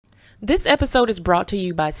This episode is brought to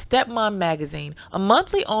you by Stepmom Magazine, a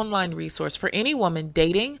monthly online resource for any woman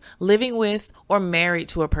dating, living with, or married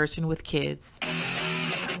to a person with kids. I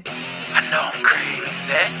know I'm crazy.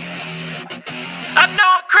 I know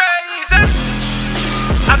I'm crazy.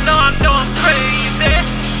 I know I'm crazy.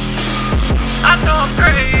 I know I'm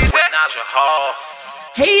crazy. Naja Hall.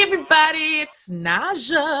 Hey everybody, it's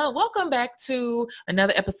Naja. Welcome back to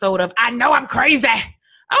another episode of I Know I'm Crazy.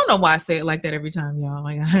 I don't know why I say it like that every time, y'all. Oh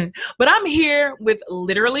my God. But I'm here with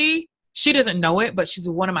literally, she doesn't know it, but she's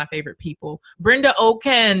one of my favorite people. Brenda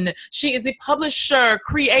Ockun. She is the publisher,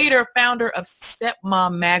 creator, founder of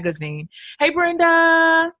Stepmom Magazine. Hey,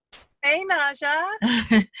 Brenda. Hey,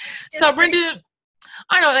 Naja. So, Brenda,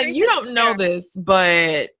 I know you don't know this,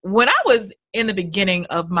 but when I was in the beginning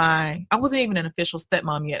of I wasn't even an official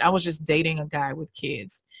stepmom yet. I was just dating a guy with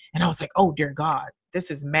kids. And I was like, oh, dear God,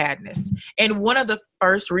 this is madness. And one of the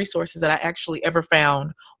first resources that I actually ever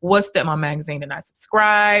found was Stepmom Magazine. And I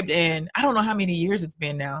subscribed. And I don't know how many years it's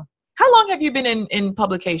been now. How long have you been in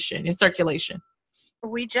publication, in circulation?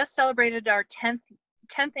 We just celebrated our 10th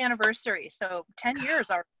anniversary. So 10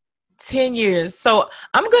 years already. 10 years. So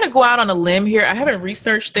I'm going to go out on a limb here. I haven't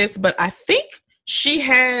researched this, but I think she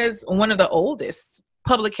has one of the oldest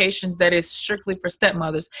publications that is strictly for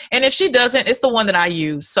stepmothers. And if she doesn't, it's the one that I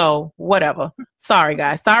use. So whatever. Sorry,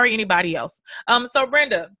 guys. Sorry, anybody else. So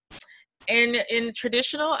Brenda, in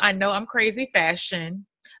traditional, I know I'm crazy fashion,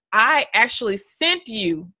 I actually sent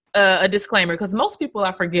you a disclaimer because most people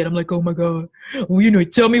I forget. I'm like, oh my God, well,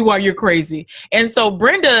 tell me why you're crazy. And so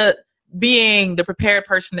Brenda, being the prepared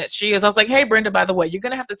person that she is, I was like, hey, Brenda, by the way, you're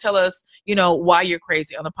going to have to tell us, why you're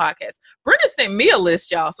crazy on the podcast. Brenda sent me a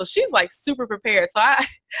list, y'all. So she's like super prepared. So I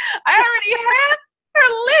already have her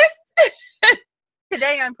list.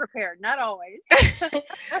 Today I'm prepared, not always.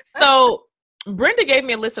 So Brenda gave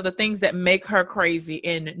me a list of the things that make her crazy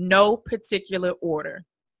in no particular order.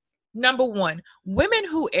 Number 1, women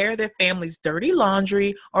who air their family's dirty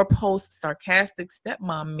laundry or post sarcastic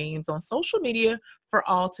stepmom memes on social media for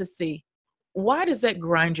all to see. Why does that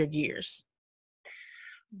grind your gears?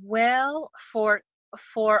 Well, for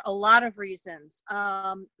a lot of reasons.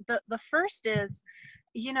 The first is,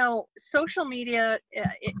 social media,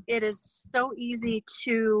 it is so easy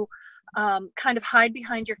to kind of hide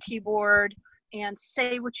behind your keyboard and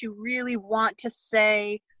say what you really want to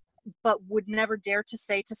say, but would never dare to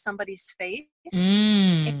say to somebody's face.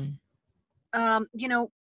 And,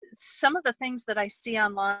 some of the things that I see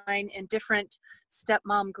online in different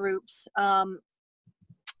stepmom groups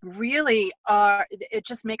really it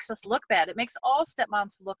just makes us look bad. It makes all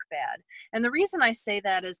stepmoms look bad. And the reason I say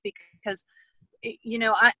that is because,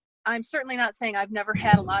 I'm certainly not saying I've never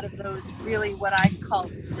had a lot of those really what I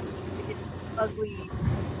call just ugly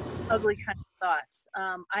kind of thoughts.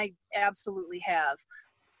 I absolutely have.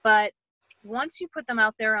 But once you put them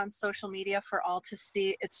out there on social media for all to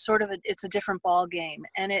see, it's it's a different ball game.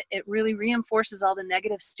 And it really reinforces all the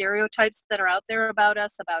negative stereotypes that are out there about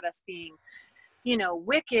us being,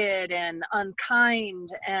 wicked and unkind.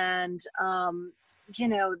 And,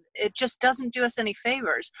 it just doesn't do us any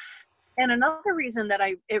favors. And another reason that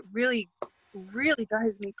it really, really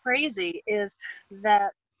drives me crazy is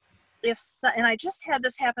that and I just had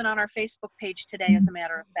this happen on our Facebook page today, as a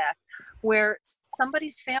matter of fact, where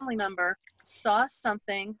somebody's family member saw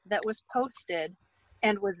something that was posted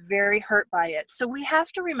and was very hurt by it. So we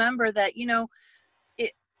have to remember that,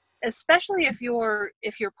 especially if you're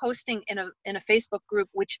posting in a Facebook group,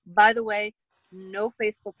 which, by the way, no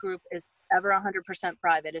Facebook group is ever 100%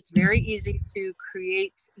 private. It's very easy to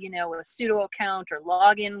create, a pseudo account or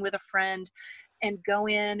log in with a friend and go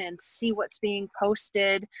in and see what's being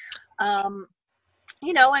posted. And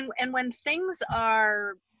when things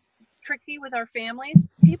are tricky with our families,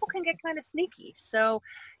 people can get kind of sneaky. So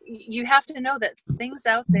you have to know that things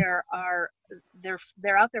out there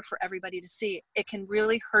they're out there for everybody to see. It can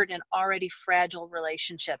really hurt an already fragile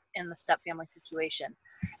relationship in the stepfamily situation.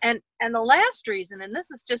 And the last reason, and this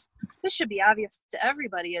should be obvious to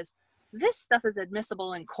everybody, is this stuff is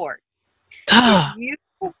admissible in court. If you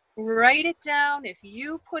write it down, if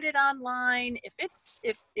you put it online,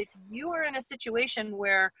 if you are in a situation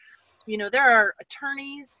where there are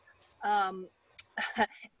attorneys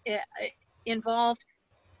involved,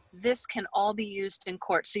 this can all be used in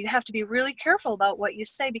court. So you have to be really careful about what you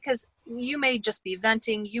say, because you may just be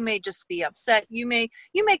venting, you may just be upset, you may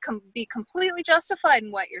be completely justified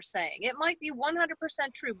in what you're saying. It might be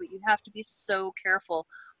 100% true, but you have to be so careful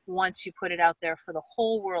once you put it out there for the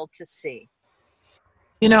whole world to see.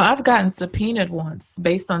 I've gotten subpoenaed once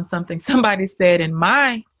based on something somebody said in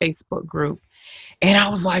my Facebook group. And I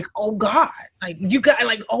was like, oh God, like you guys,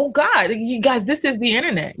 like, oh God, you guys, this is the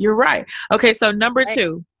internet. You're right. Okay. So number Right.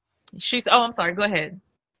 2, oh, I'm sorry. Go ahead.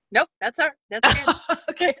 Nope, that's good.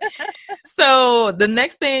 Okay. So the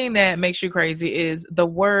next thing that makes you crazy is the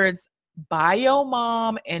words bio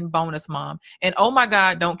mom and bonus mom. And oh my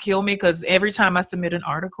God, don't kill me, because every time I submit an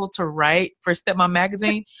article to write for Stepmom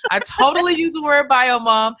magazine, I totally use the word bio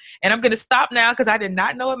mom. And I'm going to stop now because I did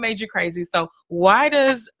not know it made you crazy. So why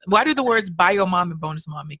do the words bio mom and bonus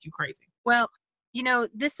mom make you crazy? Well,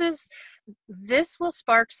 this will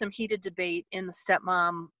spark some heated debate in the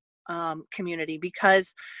stepmom community,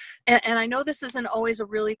 because, and I know this isn't always a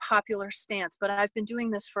really popular stance, but I've been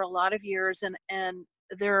doing this for a lot of years, and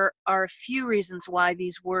there are a few reasons why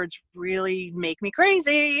these words really make me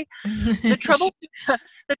crazy. The trouble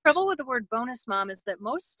with the word bonus mom is that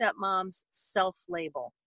most stepmoms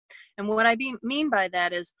self-label. And what I mean by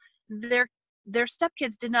that is their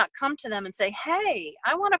stepkids did not come to them and say, hey,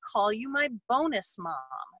 I want to call you my bonus mom,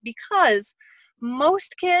 because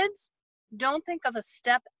most kids don't think of a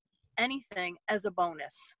step anything as a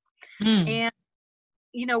bonus. And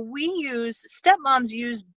stepmoms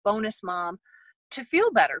use bonus mom to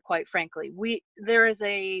feel better, quite frankly. There is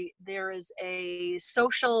a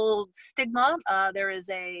social stigma, there is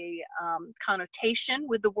a connotation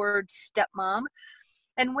with the word stepmom,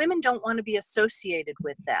 and women don't want to be associated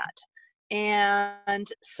with that, and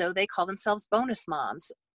so they call themselves bonus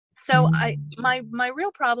moms. So my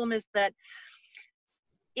real problem is that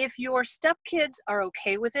if your stepkids are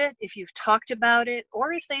okay with it, if you've talked about it,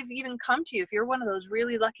 or if they've even come to you, if you're one of those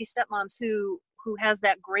really lucky stepmoms who has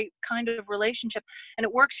that great kind of relationship and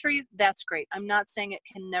it works for you, that's great. I'm not saying it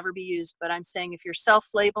can never be used, but I'm saying if you're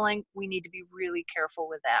self-labeling, we need to be really careful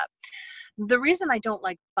with that. The reason I don't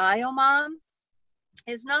like bio mom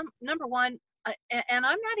is number one, and I'm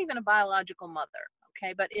not even a biological mother,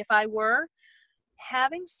 okay? But if I were,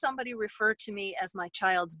 having somebody refer to me as my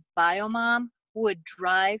child's bio mom would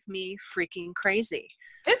drive me freaking crazy.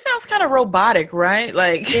 It sounds kind of robotic, right?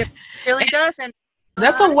 Like it really does. And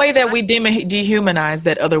that's a way that we dehumanize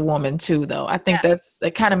that other woman too, though. I think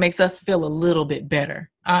it kind of makes us feel a little bit better.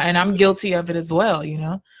 And I'm guilty of it as well,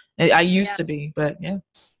 I used to be, but yeah.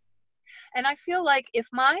 And I feel like if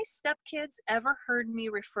my stepkids ever heard me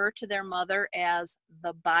refer to their mother as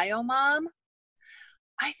the bio mom,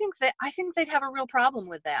 I think they'd have a real problem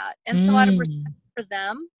with that. And so out of respect for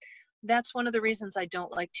them, that's one of the reasons I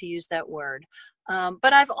don't like to use that word.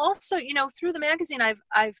 But I've also, through the magazine,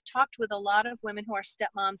 I've talked with a lot of women who are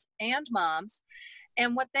stepmoms and moms.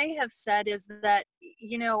 And what they have said is that,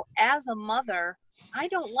 as a mother, I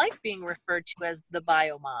don't like being referred to as the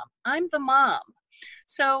bio mom. I'm the mom.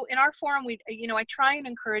 So in our forum, I try and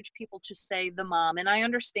encourage people to say the mom. And I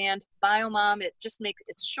understand bio mom,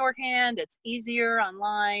 it's shorthand, it's easier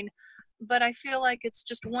online. But I feel like it's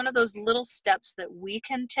just one of those little steps that we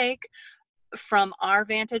can take from our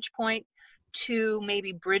vantage point to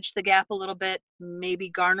maybe bridge the gap a little bit, maybe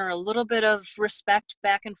garner a little bit of respect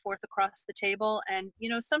back and forth across the table. And,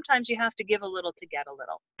 sometimes you have to give a little to get a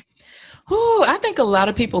little. Oh, I think a lot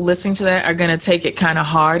of people listening to that are going to take it kind of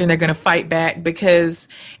hard and they're going to fight back, because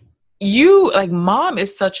mom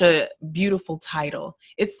is such a beautiful title.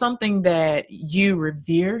 It's something that you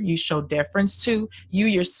revere, you show deference to. You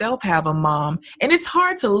yourself have a mom. And it's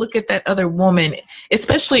hard to look at that other woman,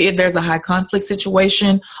 especially if there's a high conflict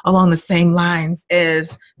situation, along the same lines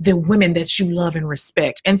as the women that you love and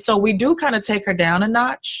respect. And so we do kind of take her down a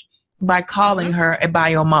notch by calling her a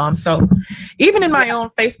bio mom. So even in my own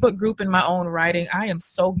Facebook group, in my own writing, I am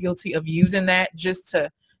so guilty of using that just to,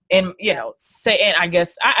 and, say, and I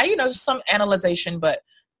guess, just some analyzation, but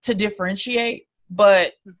to differentiate.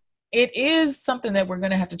 But it is something that we're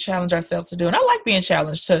going to have to challenge ourselves to do. And I like being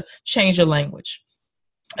challenged to change your language.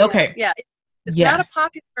 Okay. Yeah. It's not a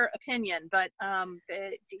popular opinion, but,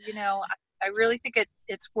 I really think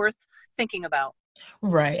it's worth thinking about.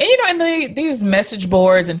 Right. And, these message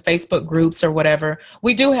boards and Facebook groups or whatever,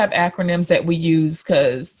 we do have acronyms that we use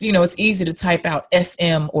because, it's easy to type out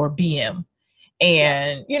SM or BM.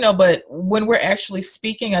 And, but when we're actually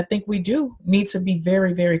speaking, I think we do need to be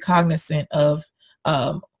very, very cognizant of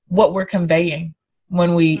what we're conveying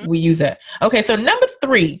when we use it. Okay, so number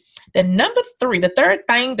three, the third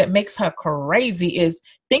thing that makes her crazy is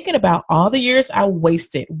thinking about all the years I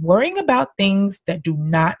wasted worrying about things that do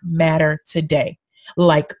not matter today.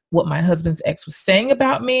 Like what my husband's ex was saying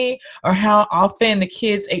about me, or how often the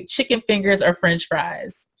kids ate chicken fingers or French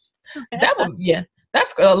fries.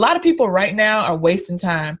 That's a lot of people right now are wasting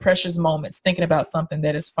time, precious moments, thinking about something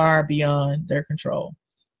that is far beyond their control.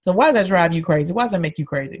 So why does that drive you crazy? Why does that make you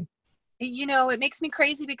crazy? It makes me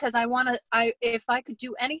crazy because if I could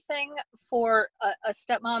do anything for a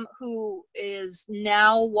stepmom who is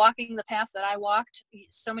now walking the path that I walked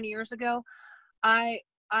so many years ago, I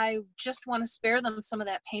just want to spare them some of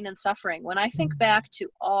that pain and suffering. When I think back to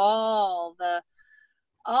all the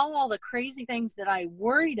crazy things that I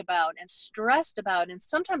worried about and stressed about, and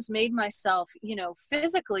sometimes made myself,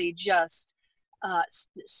 physically just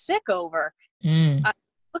sick over. I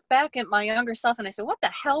look back at my younger self and I said, what the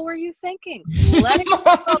hell were you thinking? Let it go.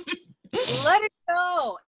 Let it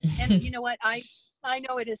go. And you know what? I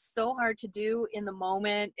know it is so hard to do in the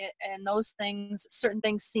moment, and those things, certain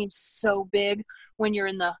things seem so big when you're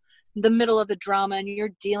in the middle of the drama and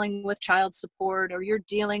you're dealing with child support, or you're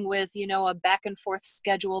dealing with, a back and forth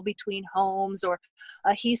schedule between homes, or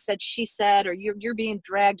a he said, she said, or you're being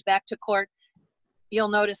dragged back to court. You'll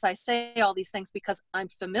notice I say all these things because I'm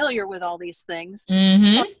familiar with all these things.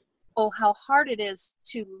 So, how hard it is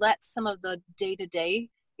to let some of the day-to-day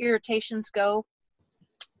irritations go,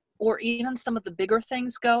 or even some of the bigger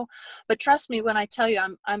things go. But trust me when I tell you,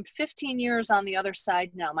 I'm 15 years on the other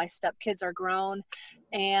side now. My stepkids are grown,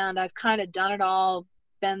 and I've kind of done it all,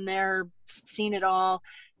 been there, seen it all.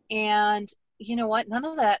 And you know what? None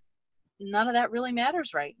of that really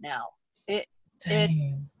matters right now. It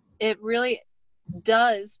really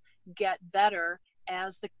does get better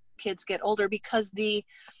as the kids get older, because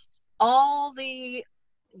all the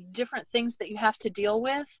different things that you have to deal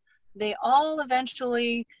with, they all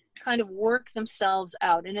eventually kind of work themselves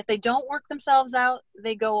out. And if they don't work themselves out,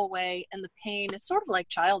 they go away. And the pain, it's sort of like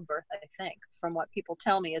childbirth, I think, from what people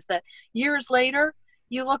tell me, is that years later,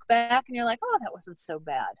 you look back and you're like, oh, that wasn't so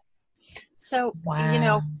bad. So,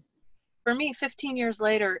 wow. For me, 15 years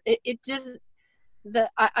later, it did.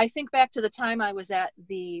 I think back to the time I was at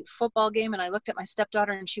the football game and I looked at my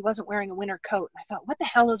stepdaughter and she wasn't wearing a winter coat. And I thought, what the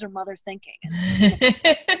hell is her mother thinking?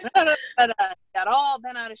 But got all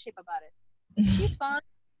bent out of shape about it. She's fine.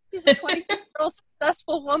 She's a 23-year-old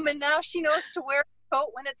successful woman now. She knows to wear a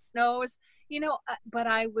coat when it snows, but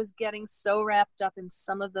I was getting so wrapped up in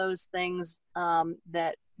some of those things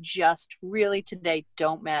that just really today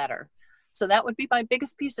don't matter. So that would be my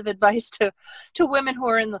biggest piece of advice to women who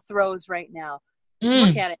are in the throes right now.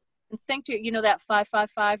 Look at it and think to, that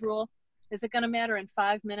 5-5-5 rule. Is it going to matter in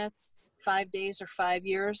 5 minutes, 5 days, or 5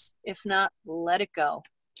 years? If not, let it go.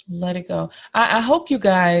 Let it go. I hope you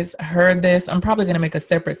guys heard this. I'm probably going to make a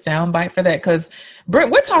separate soundbite for that, because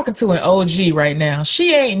Brent, we're talking to an OG right now.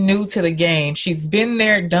 She ain't new to the game. She's been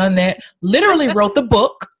there, done that, literally wrote the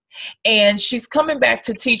book, and she's coming back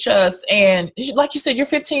to teach us. And like you said, you're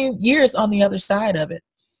 15 years on the other side of it.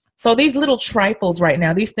 So these little trifles right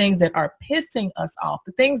now, these things that are pissing us off,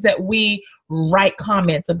 the things that we write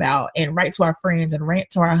comments about and write to our friends and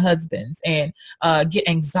rant to our husbands and get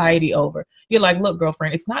anxiety over. You're like, look,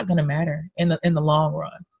 girlfriend, it's not going to matter in the long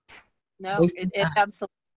run. No, it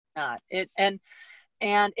absolutely not.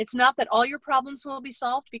 And it's not that all your problems will be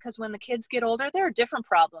solved, because when the kids get older, there are different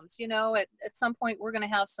problems. At some point we're going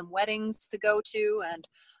to have some weddings to go to, and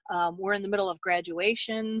we're in the middle of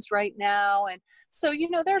graduations right now. And so,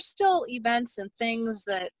 there's still events and things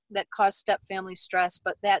that cause step family stress,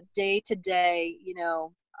 but that day to day,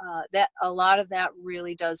 that a lot of that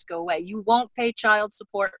really does go away. You won't pay child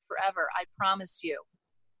support forever. I promise you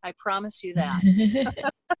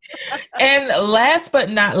that. And last but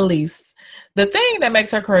not least, the thing that makes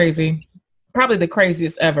her crazy, probably the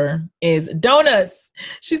craziest ever, is donuts.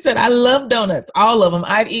 She said, I love donuts, all of them.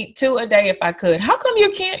 I'd eat 2 a day if I could. How come you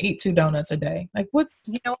can't eat 2 donuts a day? Like, what's...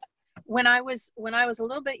 When I was a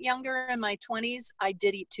little bit younger, in my 20s, I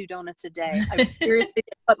did eat 2 donuts a day. I was seriously,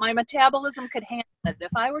 but my metabolism could handle it.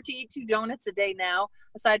 If I were to eat 2 donuts a day now,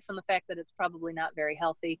 aside from the fact that it's probably not very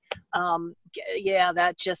healthy, I'd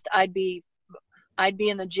be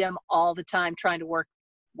in the gym all the time trying to work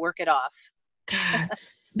it off. God,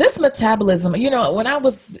 this metabolism, when I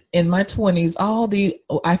was in my 20s,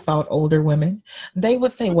 I thought older women, they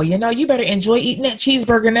would say, well, you better enjoy eating that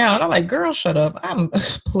cheeseburger now. And I'm like, girl, shut up.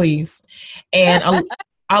 Please. And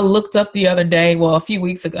I looked up the other day, a few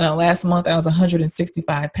weeks ago, last month, I was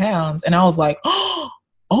 165 pounds. And I was like, oh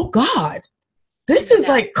God, this is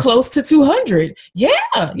like close to 200.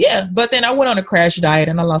 Yeah. But then I went on a crash diet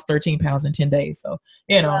and I lost 13 pounds in 10 days. So,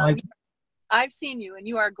 I've seen you and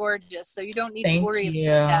you are gorgeous, so you don't need to worry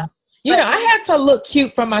about that. I had to look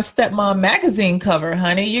cute for my Stepmom magazine cover,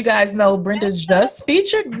 honey. You guys know Brenda just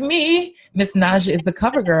featured me. Miss Naja is the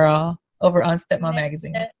cover girl over on Stepmom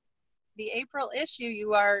magazine. The April issue,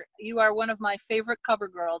 you are one of my favorite cover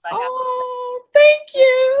girls, I have to say. Oh, thank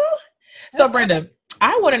you. So Brenda,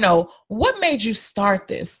 I want to know what made you start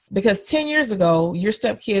this, because 10 years ago, your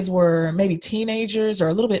stepkids were maybe teenagers or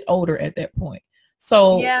a little bit older at that point.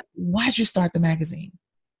 So Yeah. why'd you start the magazine?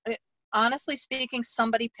 Honestly speaking,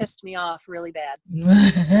 somebody pissed me off really bad.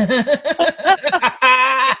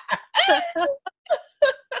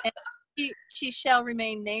 And she shall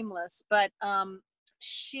remain nameless, but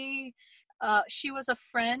she was a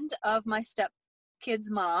friend of my stepkid's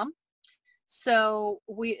mom. So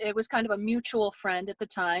it was kind of a mutual friend at the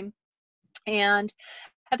time. And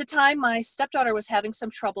at the time, my stepdaughter was having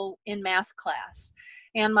some trouble in math class.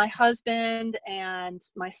 And my husband and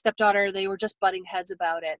my stepdaughter, they were just butting heads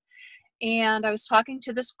about it. And I was talking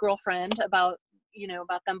to this girlfriend about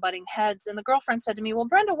them butting heads. And the girlfriend said to me, well,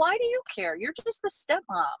 Brenda, why do you care? You're just the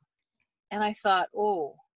stepmom. And I thought,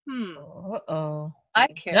 Uh-oh. I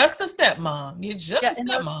care. Just the stepmom. You're just a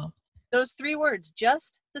stepmom. Those 3 words,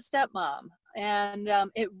 just the stepmom. And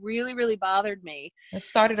it really, really bothered me. It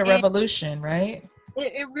started a revolution, right?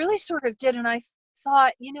 It really sort of did. And I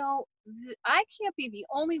thought, I can't be the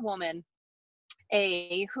only woman,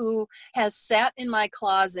 who has sat in my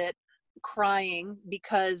closet crying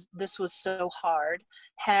because this was so hard,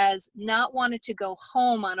 has not wanted to go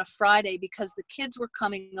home on a Friday because the kids were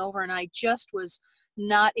coming over and I just was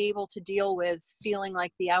not able to deal with feeling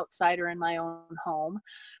like the outsider in my own home.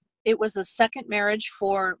 It was a second marriage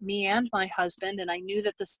for me and my husband, and I knew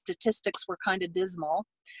that the statistics were kind of dismal.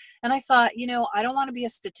 And I thought, I don't want to be a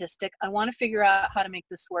statistic. I want to figure out how to make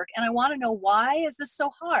this work. And I want to know, why is this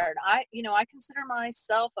so hard? I consider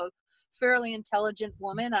myself a fairly intelligent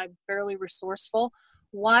woman. I'm fairly resourceful.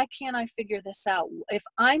 Why can't I figure this out? If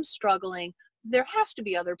I'm struggling, there have to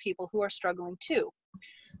be other people who are struggling too.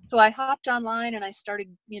 So I hopped online and I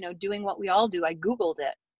started, doing what we all do. I Googled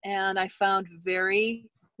it and I found very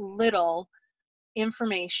little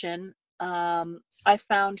information. I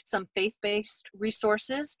found some faith-based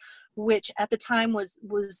resources, which at the time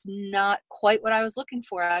was not quite what I was looking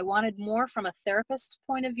for. I wanted more from a therapist's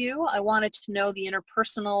point of view. I wanted to know the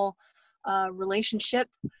interpersonal relationship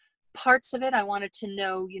parts of it. I wanted to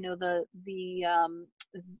know,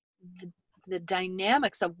 the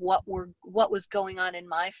dynamics of what was going on in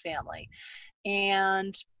my family,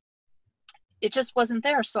 and it just wasn't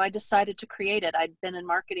there. So I decided to create it. I'd been in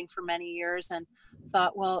marketing for many years and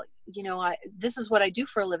thought, well, this is what I do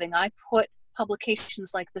for a living. I put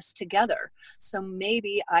publications like this together. So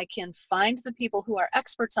maybe I can find the people who are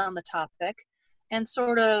experts on the topic and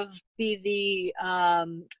sort of be the,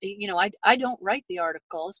 I don't write the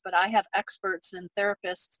articles, but I have experts and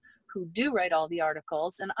therapists who do write all the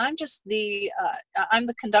articles. And I'm just I'm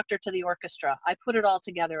the conductor to the orchestra. I put it all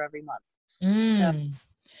together every month.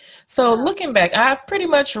 So looking back, I've pretty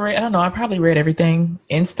much read, I don't know, I probably read everything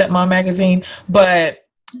in Stepmom magazine, but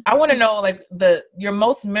I want to know like your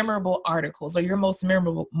most memorable articles or your most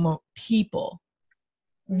memorable people.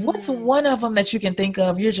 What's one of them that you can think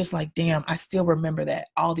of? You're just like, damn, I still remember that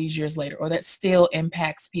all these years later, or that still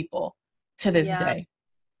impacts people to this day.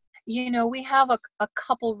 We have a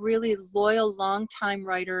couple really loyal, longtime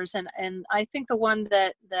writers, and I think the one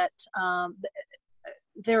that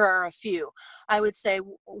there are a few. I would say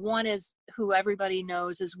one is who everybody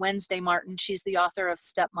knows is Wednesday Martin. She's the author of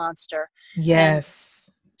Stepmonster. Yes.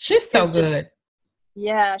 She's so good.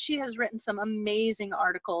 She has written some amazing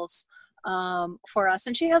articles for us.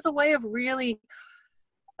 And she has a way of really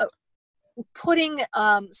putting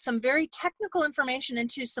some very technical information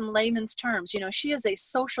into some layman's terms. She is a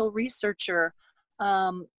social researcher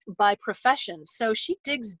by profession. So she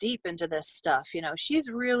digs deep into this stuff. She's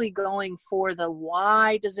really going for the,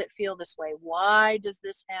 why does it feel this way? Why does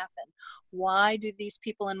this happen? Why do these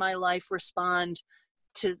people in my life respond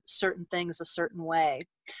to certain things a certain way?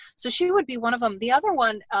 So she would be one of them. The other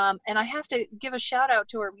one, and I have to give a shout out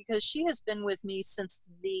to her because she has been with me since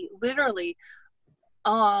the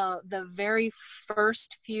very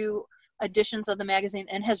first few editions of the magazine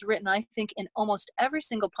and has written, I think, in almost every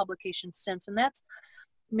single publication since, and that's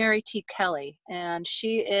Mary T. Kelly. And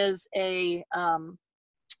she is a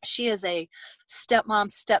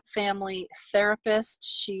stepmom, step-family therapist.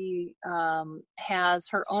 She has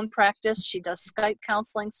her own practice. She does Skype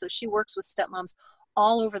counseling, so she works with stepmoms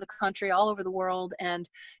all over the country, all over the world. And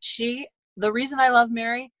the reason I love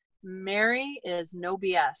Mary is no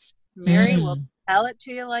BS. Mary will tell it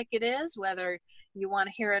to you like it is, whether you want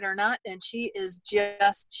to hear it or not. And she is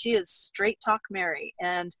straight talk Mary,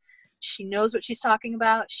 and she knows what she's talking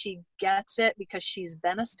about. She gets it because she's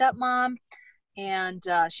been a stepmom, and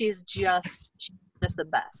she's just the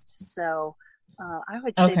best. So I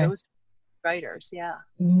would say those writers. Yeah.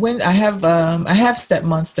 When I have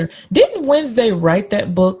Stepmonster. Didn't Wednesday write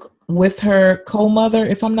that book with her co-mother,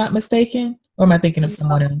 if I'm not mistaken? Or am I thinking of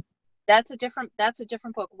someone else? That's a different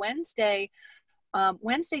book. Wednesday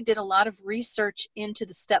did a lot of research into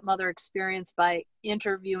the stepmother experience by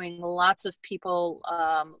interviewing lots of people,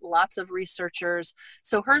 lots of researchers.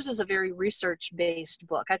 So hers is a very research-based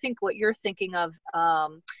book. I think what you're thinking of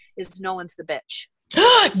is No One's the Bitch.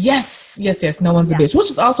 Yes. No One's a Bitch,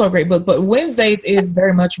 which is also a great book. But Wednesdays is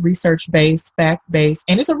very much research-based, fact-based,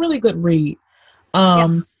 and it's a really good read.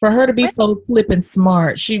 For her to be so flippin'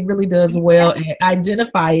 smart, she really does well at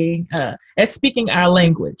identifying, at speaking our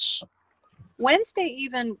language. Wednesday,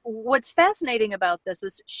 even what's fascinating about this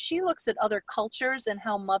is she looks at other cultures and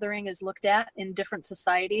how mothering is looked at in different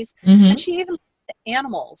societies. And she even looks at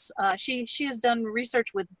animals. She has done research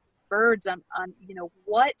with birds on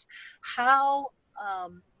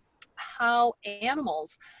how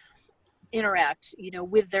animals interact,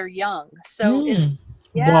 with their young. So it's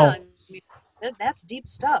Whoa. I mean, that's deep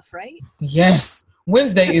stuff, right? Yes.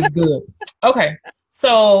 Wednesday is good. Okay.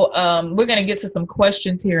 So we're going to get to some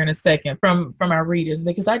questions here in a second from our readers,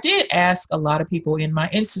 because I did ask a lot of people in my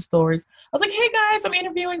Insta stories. I was like, hey guys, I'm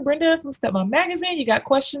interviewing Brenda from Stepmom Magazine. You got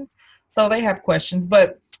questions? So they have questions,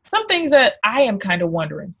 but some things that I am kind of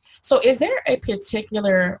wondering. So is there a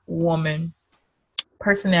particular woman,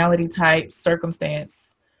 personality type,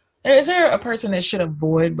 circumstance? Is there a person that should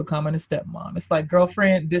avoid becoming a stepmom? It's like,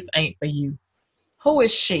 girlfriend, this ain't for you. Who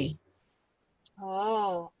is she?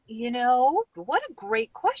 Oh, what a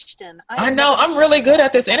great question. I know I'm really good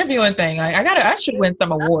at this interviewing thing. I should win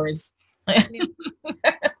some awards.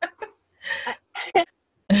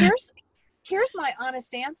 Here's my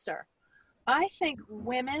honest answer. I think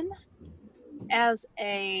women as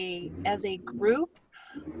a group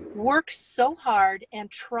work so hard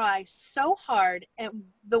and try so hard, and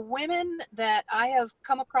the women that I have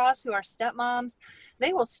come across who are stepmoms,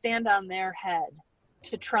 they will stand on their head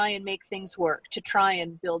to try and make things work, to try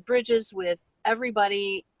and build bridges with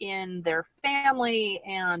everybody in their family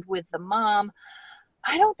and with the mom.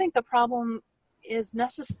 I don't think the problem is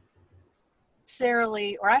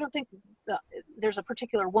necessarily, or I don't think there's a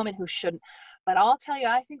particular woman who shouldn't, but I'll tell you,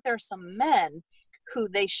 I think there are some men who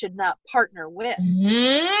they should not partner with.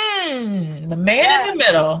 The man in the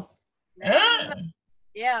middle.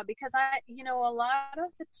 Yeah, because a lot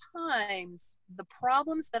of the times the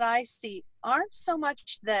problems that I see aren't so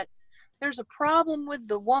much that there's a problem with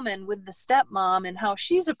the woman, with the stepmom and how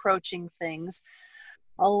she's approaching things.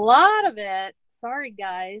 A lot of it, sorry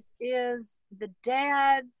guys, is the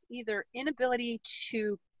dad's either inability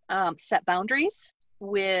to set boundaries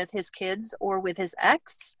with his kids or with his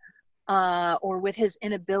ex, or with his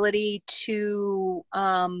inability to,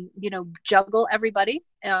 juggle everybody.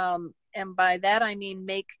 And by that, I mean,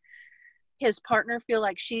 make his partner feel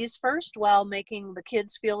like she's first while making the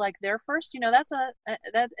kids feel like they're first.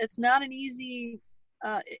 It's not an easy,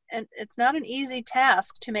 and it's not an easy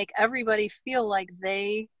task to make everybody feel like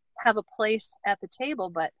they have a place at the table.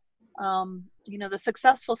 But, the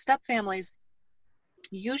successful step families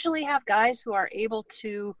usually have guys who are able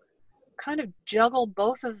to kind of juggle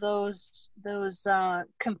both of those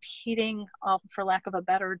competing, for lack of a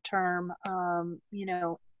better term,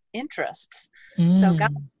 interests. So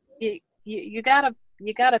you gotta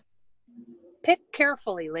pick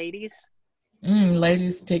carefully, ladies.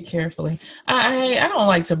 Ladies, pick carefully. I don't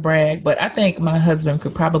like to brag, but I think my husband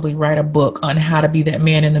could probably write a book on how to be that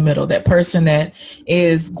man in the middle, that person that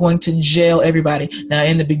is going to jail everybody. Now,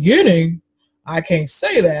 in the beginning, I can't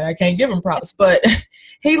say that. I can't give him props, but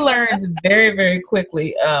he learns very, very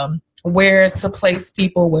quickly where to place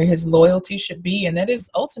people, where his loyalty should be. And that is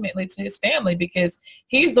ultimately to his family, because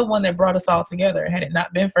he's the one that brought us all together. Had it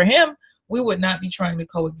not been for him, we would not be trying to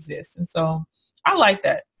coexist. And so I like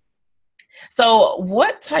that. So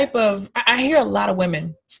what type of, I hear a lot of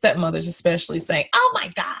women, stepmothers especially, saying, oh my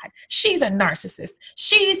God, she's a narcissist.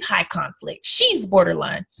 She's high conflict. She's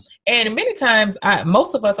borderline. And many times,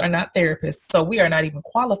 most of us are not therapists, so we are not even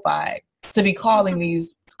qualified to be calling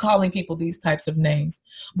people these types of names.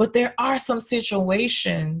 But there are some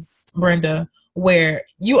situations, Brenda, where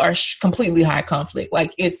you are completely high conflict,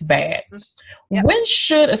 like it's bad. Yep. When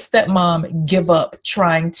should a stepmom give up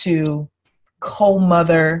trying to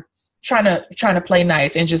co-mother, trying to play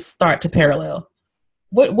nice and just start to parallel?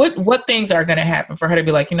 What things are going to happen for her to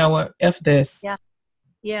be like, you know what, F this?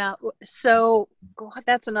 Yeah. So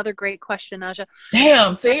that's another great question, Naja.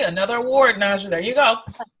 Damn. See, another award, Naja. There you go.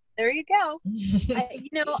 There you go.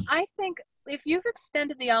 I think if you've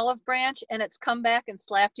extended the olive branch and it's come back and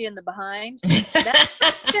slapped you in the behind, that's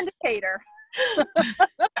an indicator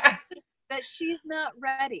that she's not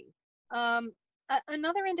ready.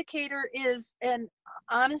 Another indicator is, and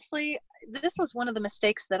honestly, this was one of the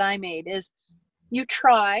mistakes that I made, is you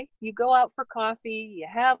try, you go out for coffee, you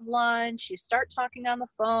have lunch, you start talking on the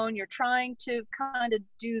phone, you're trying to kind of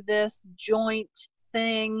do this joint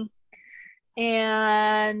thing,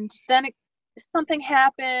 and then something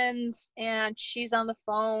happens and she's on the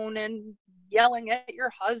phone and yelling at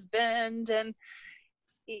your husband, and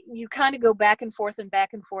you kind of go back and forth and back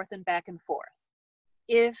and forth and back and forth.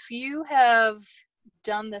 If you have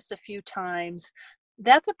done this a few times,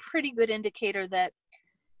 that's a pretty good indicator that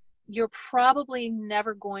you're probably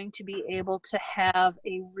never going to be able to have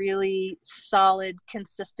a really solid,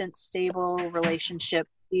 consistent, stable relationship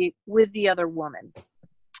with the other woman.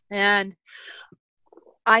 And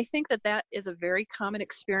I think that is a very common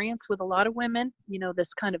experience with a lot of women,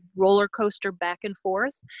 this kind of roller coaster back and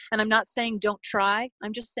forth. And I'm not saying don't try.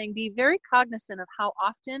 I'm just saying be very cognizant of how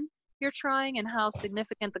often you're trying and how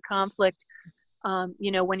significant the conflict,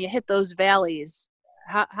 when you hit those valleys,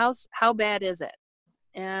 how bad is it?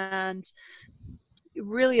 And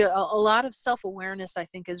really a lot of self-awareness, I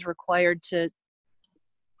think, is required to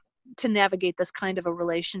navigate this kind of a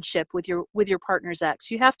relationship with your partner's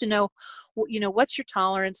ex. You have to know, what's your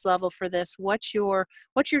tolerance level for this? What's your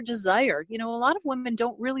desire? A lot of women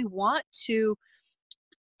don't really want to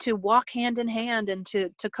walk hand in hand and to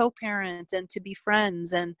co-parent and to be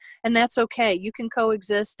friends, and that's okay. You can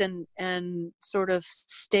coexist and sort of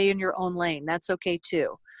stay in your own lane. That's okay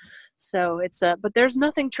too. So but there's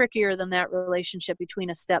nothing trickier than that relationship between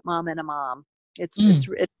a stepmom and a mom. It's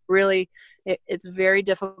really very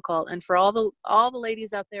difficult. And for all the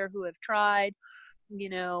ladies out there who have tried,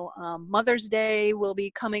 Mother's Day will be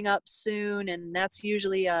coming up soon, and that's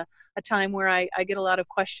usually a time where I get a lot of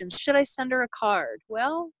questions. Should I send her a card?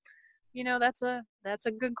 Well, that's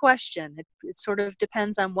a good question. It sort of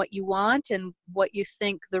depends on what you want and what you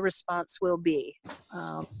think the response will be.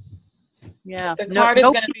 Yeah. The card is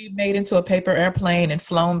going to be made into a paper airplane and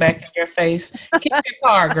flown back in your face. Keep your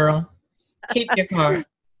card, girl. Keep your card.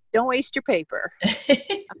 Don't waste your paper.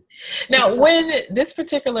 Now, when this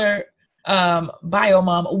particular bio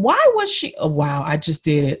mom, why was she? Oh, wow. I just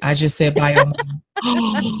did it. I just said bio mom.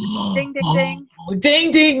 Ding, ding, ding.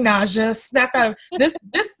 Ding, ding, Naja. Snap out of this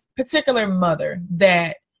particular mother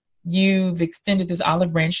that you've extended this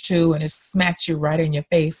olive branch to and it smacked you right in your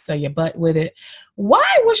face, so your butt with it. Why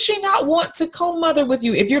would she not want to co-mother with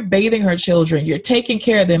you? If you're bathing her children, you're taking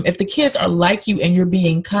care of them, if the kids are like you and you're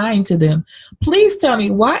being kind to them, please tell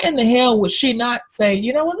me, why in the hell would she not say,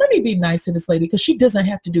 you know what, let me be nice to this lady because she doesn't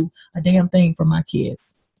have to do a damn thing for my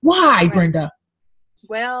kids? Why, right. Brenda?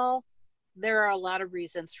 Well, there are a lot of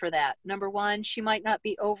reasons for that. Number one, she might not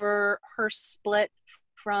be over her split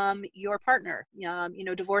from your partner.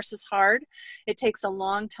 Divorce is hard. It takes a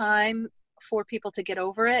long time for people to get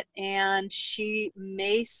over it, and she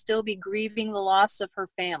may still be grieving the loss of her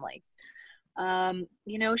family.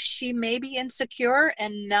 She may be insecure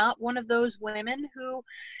and not one of those women who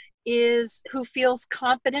feels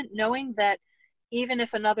confident knowing that even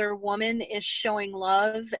if another woman is showing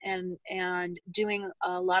love and doing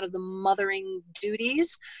a lot of the mothering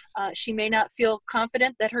duties, she may not feel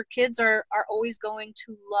confident that her kids are always going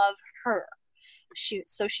to love her.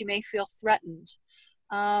 So she may feel threatened.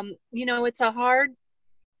 It's a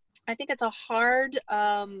hard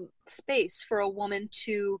space for a woman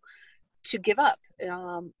to give up,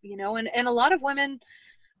 and a lot of women,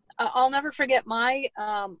 I'll never forget my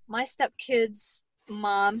stepkids'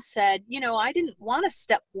 mom said, I didn't want a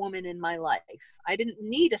step woman in my life. I didn't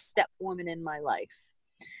need a step woman in my life.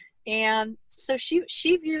 And so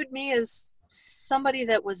she viewed me as somebody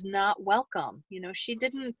that was not welcome. She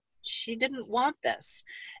didn't want this.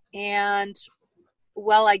 And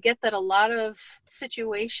well, I get that a lot of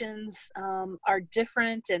situations are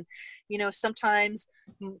different, and sometimes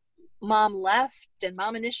mom left and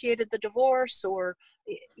mom initiated the divorce, or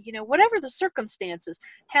whatever the circumstances,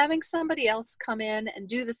 having somebody else come in and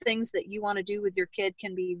do the things that you want to do with your kid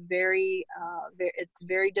can be it's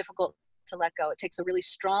very difficult to let go. It takes a really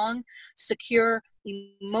strong, secure,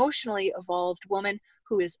 emotionally evolved woman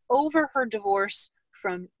who is over her divorce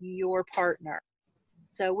from your partner.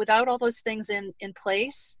 So without all those things in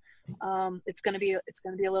place, it's going to be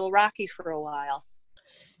a little rocky for a while.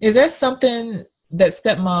 Is there something that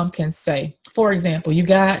stepmom can say? For example,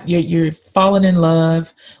 you're falling in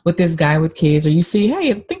love with this guy with kids, or you see,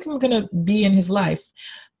 hey, I think I'm going to be in his life.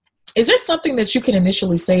 Is there something that you can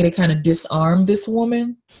initially say to kind of disarm this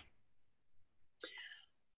woman?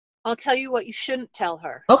 I'll tell you what you shouldn't tell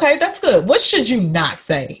her. Okay, that's good. What should you not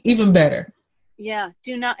say? Even better. Yeah,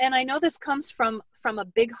 do not. And I know this comes from a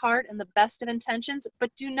big heart and the best of intentions, but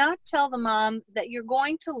do not tell the mom that you're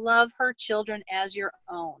going to love her children as your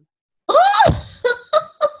own.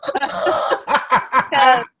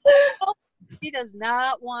 She does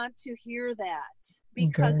not want to hear that,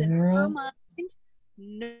 because in her mind,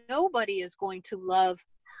 nobody is going to love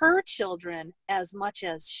her children as much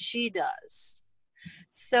as she does.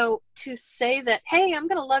 So to say that, hey, I'm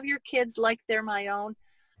going to love your kids like they're my own,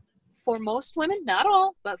 for most women, not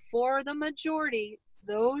all, but for the majority,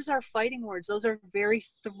 those are fighting words. Those are very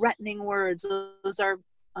threatening words. Those are,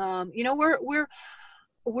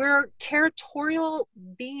 we're territorial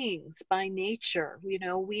beings by nature.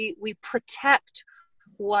 We protect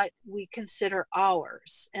what we consider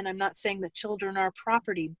ours. And I'm not saying that children are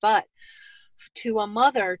property, but to a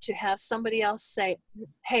mother to have somebody else say,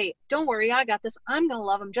 hey, don't worry, I got this, I'm going to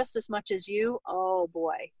love them just as much as you. Oh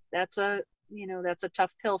boy, that's a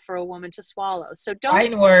tough pill for a woman to swallow. So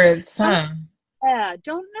don't words, huh?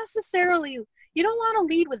 Don't necessarily, you don't want to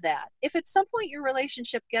lead with that. If at some point your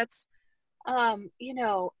relationship gets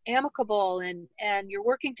amicable and you're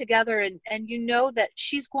working together and you know that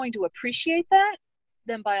she's going to appreciate that,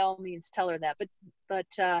 then by all means tell her that. But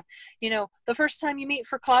the first time you meet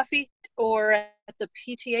for coffee or at the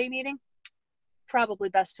PTA meeting, probably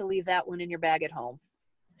best to leave that one in your bag at home.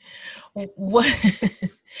 What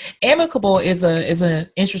amicable is an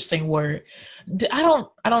interesting word. I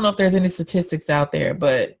don't know if there's any statistics out there,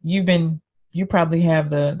 but you probably have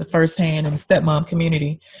the firsthand in the stepmom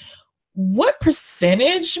community. What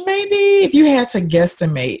percentage, maybe, if you had to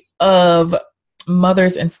guesstimate, of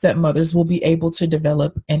mothers and stepmothers will be able to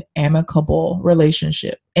develop an amicable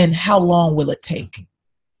relationship, and how long will it take?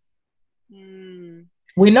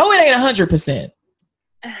 We know it ain't 100%.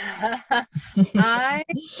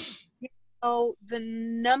 The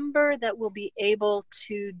number that will be able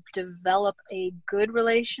to develop a good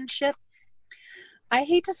relationship, I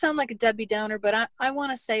hate to sound like a Debbie Downer, but I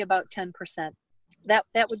want to say about 10%. That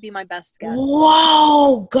would be my best guess.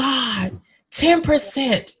 Whoa, God,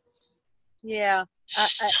 10%. Yeah,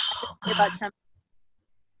 about 10%.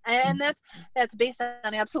 And that's based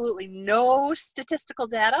on absolutely no statistical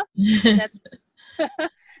data.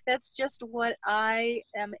 That's just what I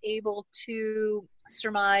am able to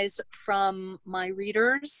surmise from my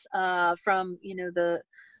readers, from the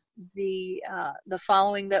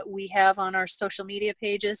following that we have on our social media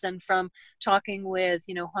pages, and from talking with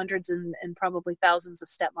hundreds and probably thousands of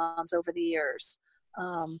stepmoms over the years.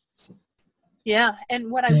 And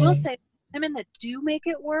what I will say, women that do make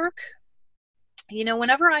it work,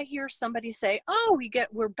 whenever I hear somebody say, oh,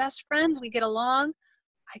 we're best friends, we get along,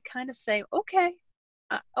 I kind of say,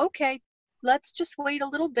 okay, let's just wait a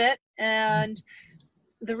little bit. And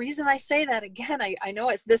the reason I say that, again, I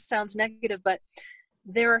know this sounds negative, but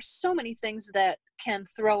there are so many things that can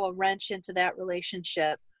throw a wrench into that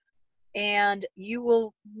relationship, and you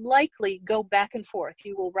will likely go back and forth.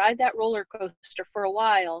 You will ride that roller coaster for a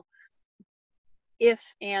while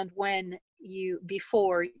if and when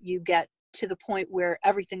before you get to the point where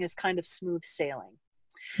everything is kind of smooth sailing.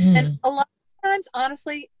 And a lot of times,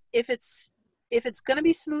 honestly, if it's going to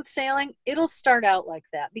be smooth sailing, it'll start out like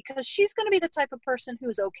that because she's going to be the type of person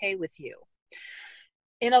who's okay with you.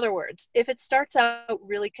 In other words, if it starts out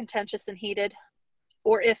really contentious and heated,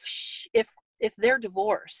 or if their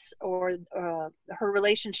divorce or her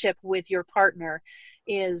relationship with your partner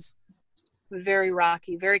is very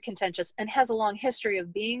rocky, very contentious, and has a long history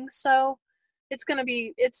of being so, it's going to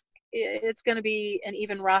be an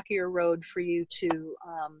even rockier road for you to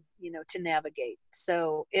to navigate.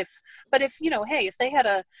 So if they had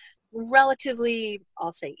a relatively,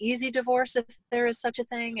 I'll say, easy divorce, if there is such a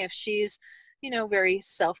thing, if she's very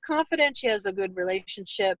self-confident, she has a good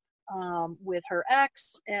relationship with her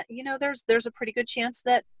ex, there's a pretty good chance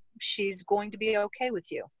that she's going to be okay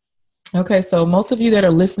with you. Okay, so most of you that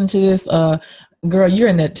are listening to this, girl, you're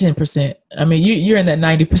in that 10%. I mean, you're in that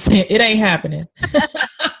 90%. It ain't happening.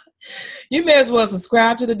 You may as well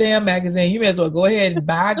subscribe to the damn magazine. You may as well go ahead and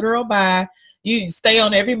buy. You stay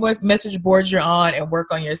on every message board you're on and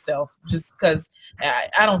work on yourself, just because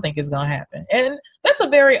I don't think it's going to happen. And that's a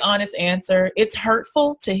very honest answer. It's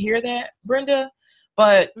hurtful to hear that, Brenda,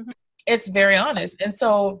 but it's very honest. And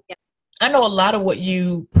so I know a lot of what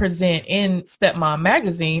you present in Stepmom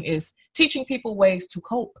magazine is teaching people ways to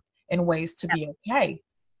cope and ways to be okay.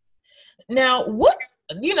 Now,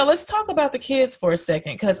 let's talk about the kids for a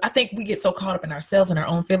second, because I think we get so caught up in ourselves and our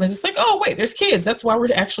own feelings. It's like, oh, wait, there's kids. That's why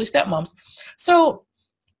we're actually stepmoms. So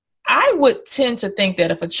I would tend to think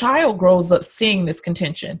that if a child grows up seeing this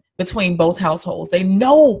contention between both households, they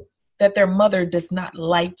know that their mother does not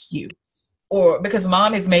like you, or because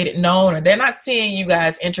mom has made it known, or they're not seeing you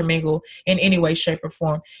guys intermingle in any way, shape, or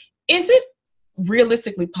form. Is it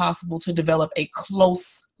realistically possible to develop a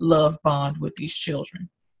close love bond with these children?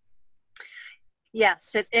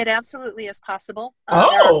 Yes, it absolutely is possible.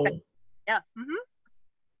 Yeah.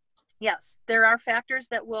 Yes, there are factors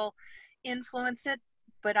that will influence it,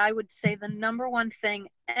 but I would say the number one thing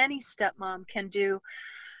any stepmom can do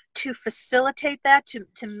to facilitate that,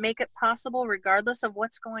 to make it possible, regardless of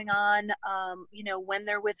what's going on, when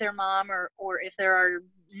they're with their mom, or if there are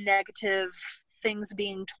negative things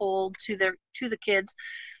being told to the kids,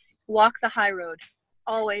 walk the high road.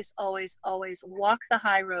 Always, always, always walk the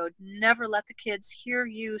high road. Never let the kids hear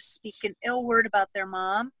you speak an ill word about their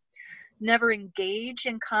mom. Never engage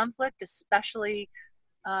in conflict, especially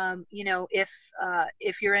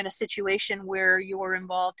if you're in a situation where you're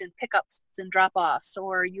involved in pickups and drop-offs,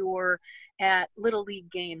 or you're at little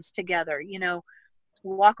league games together.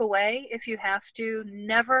 Walk away if you have to.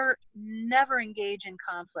 Never engage in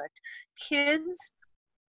conflict. Kids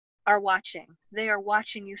are watching. They are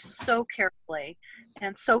watching you so carefully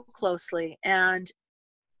and so closely. And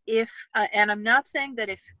and I'm not saying that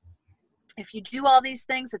if you do all these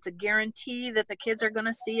things, it's a guarantee that the kids are going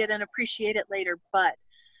to see it and appreciate it later. But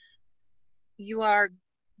you are,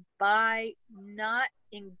 by not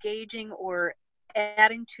engaging or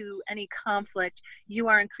adding to any conflict, you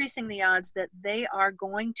are increasing the odds that they are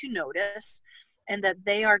going to notice and that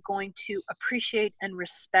they are going to appreciate and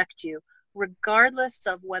respect you, regardless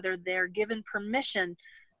of whether they're given permission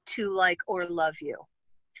to like or love you.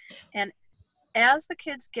 And as the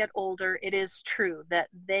kids get older, it is true that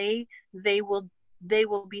they will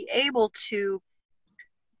be able to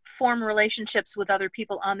form relationships with other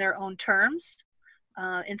people on their own terms.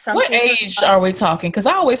 In some what cases, age are we talking? Because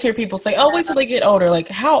I always hear people say, "Oh, wait till they get older." Like,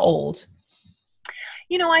 how old?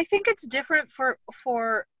 I think it's different for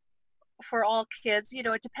all kids.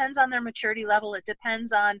 It depends on their maturity level. It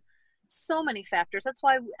depends on so many factors. That's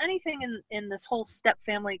why anything in this whole step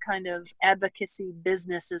family kind of advocacy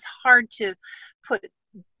business is hard to put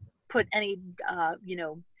any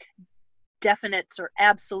definites or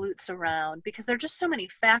absolutes around, because there are just so many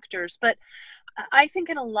factors. But I think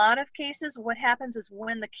in a lot of cases what happens is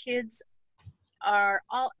when the kids are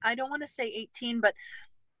I don't want to say 18, but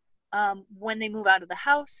when they move out of the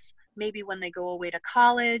house, maybe when they go away to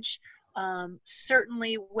college,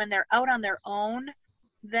 certainly when they're out on their own,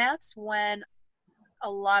 that's when a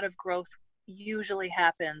lot of growth usually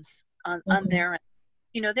happens on their end.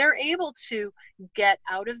 They're able to get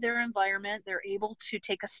out of their environment. They're able to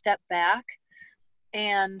take a step back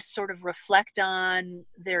and sort of reflect on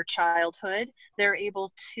their childhood. They're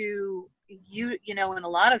able to, in a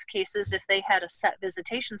lot of cases, if they had a set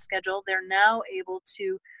visitation schedule, they're now able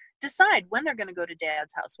to decide when they're going to go to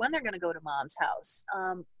dad's house, when they're going to go to mom's house.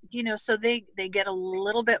 So they get a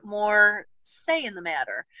little bit more say in the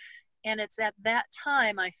matter. And it's at that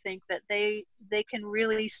time, I think, that they can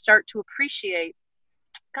really start to appreciate,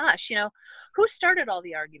 gosh, who started all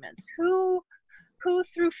the arguments? Who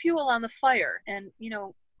threw fuel on the fire? And,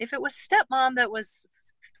 if it was stepmom that was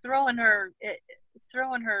throwing her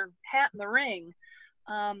hat in the ring,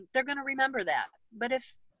 they're going to remember that. But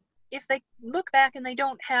if they look back and they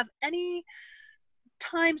don't have any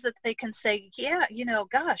times that they can say, yeah,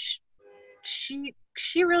 gosh, she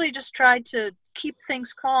really just tried to keep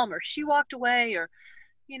things calm, or she walked away, or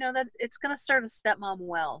that it's going to serve a stepmom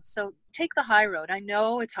well. So take the high road. I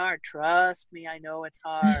know it's hard. Trust me, I know it's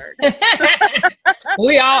hard.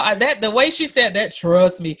 We all the way she said that,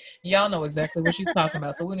 trust me, y'all know exactly what she's talking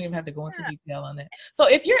about. So we don't even have to go into detail on that. So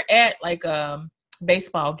if you're at like a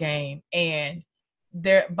baseball game and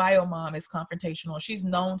their bio mom is confrontational, she's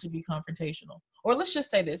known to be confrontational, or let's just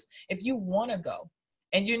say this, if you want to go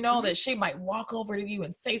and you know that she might walk over to you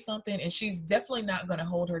and say something, and she's definitely not going to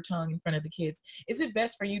hold her tongue in front of the kids, is it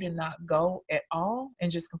best for you to not go at all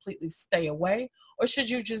and just completely stay away? Or should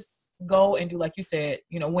you just go and do, like you said,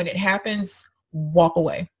 when it happens, walk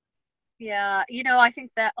away? Yeah, I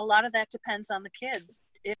think that a lot of that depends on the kids.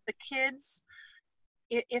 If the kids,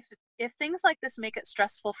 if things like this make it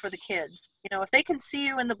stressful for the kids, if they can see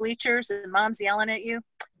you in the bleachers and mom's yelling at you,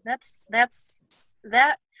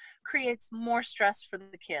 that creates more stress for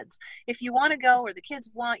the kids. If you want to go, or the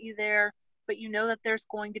kids want you there, but you know that there's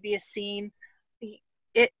going to be a scene,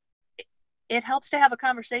 it helps to have a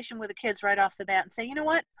conversation with the kids right off the bat and say, you know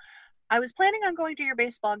what, I was planning on going to your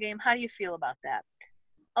baseball game. How do you feel about that?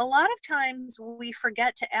 A lot of times we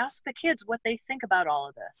forget to ask the kids what they think about all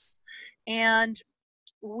of this. And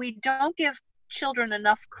we don't give children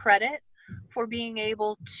enough credit for being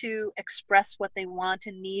able to express what they want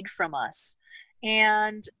and need from us.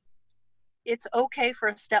 And it's okay for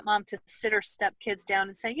a stepmom to sit her stepkids down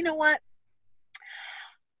and say, you know what,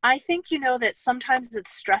 I think that sometimes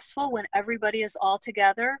it's stressful when everybody is all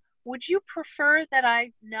together. Would you prefer that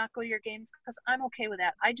I not go to your games? Because I'm okay with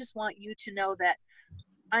that. I just want you to know that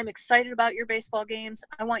I'm excited about your baseball games.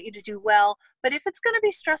 I want you to do well. But if it's going to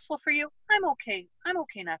be stressful for you, I'm okay. I'm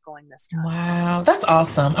okay not going this time. Wow, that's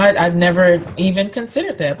awesome. I've never even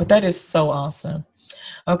considered that, but that is so awesome.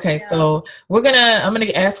 Okay, Yeah. so I'm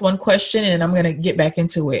gonna ask one question and I'm gonna get back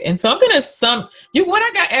into it. And so I'm gonna what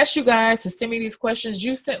I got asked you guys to send me these questions.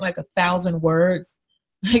 You sent like 1,000 words,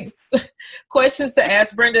 like questions to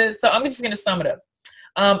ask Brenda. So I'm just gonna sum it up.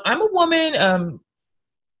 I'm a woman.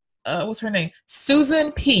 What's her name?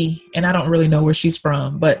 Susan P. And I don't really know where she's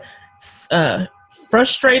from, but uh,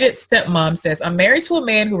 frustrated stepmom says, I'm married to a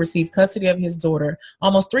man who received custody of his daughter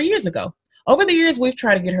almost 3 years ago. Over the years, we've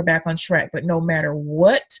tried to get her back on track, but no matter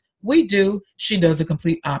what we do, she does the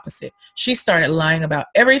complete opposite. She started lying about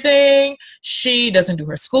everything. She doesn't do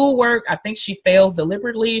her schoolwork. I think she fails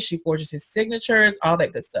deliberately. She forges his signatures, all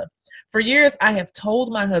that good stuff. For years, I have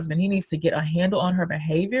told my husband he needs to get a handle on her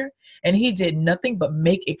behavior, and he did nothing but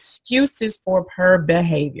make excuses for her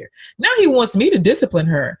behavior. Now he wants me to discipline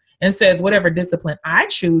her and says whatever discipline I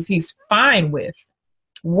choose, he's fine with.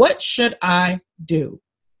 What should I do?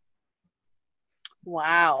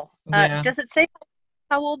 Wow. Yeah. Does it say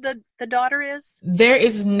how old the daughter is? There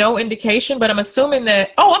is no indication, but I'm assuming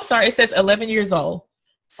that, I'm sorry, it says 11 years old.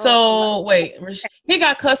 So wait, he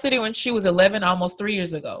got custody when she was 11, almost 3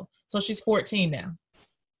 years ago. So she's 14 now.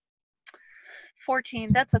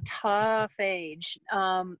 14, that's a tough age.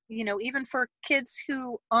 Even for kids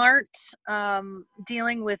who aren't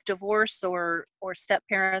dealing with divorce or step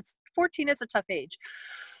parents, 14 is a tough age.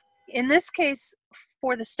 In this case,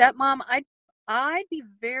 for the stepmom, I'd be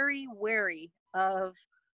very wary of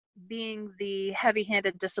being the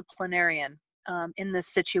heavy-handed disciplinarian in this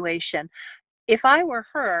situation. If I were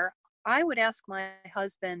her, I would ask my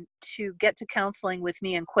husband to get to counseling with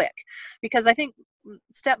me and quick, because I think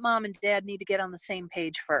stepmom and dad need to get on the same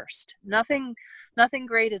page first. Nothing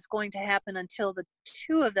great is going to happen until the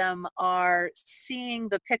two of them are seeing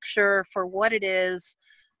the picture for what it is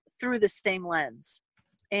through the same lens.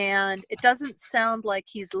 And it doesn't sound like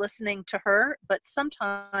he's listening to her, but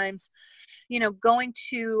sometimes, going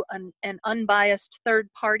to an unbiased third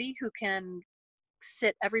party who can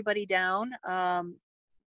sit everybody down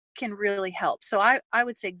can really help. So I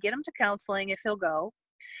would say get him to counseling if he'll go,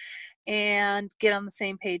 and get on the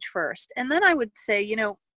same page first. And then I would say,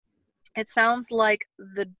 it sounds like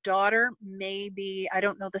the daughter maybe, I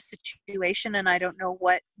don't know the situation, and I don't know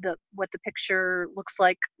what the picture looks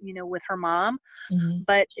like, with her mom. Mm-hmm.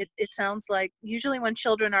 But it sounds like usually when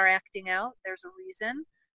children are acting out, there's a reason.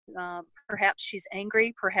 Perhaps she's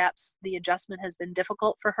angry. Perhaps the adjustment has been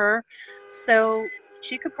difficult for her. So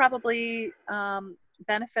she could probably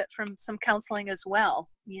benefit from some counseling as well.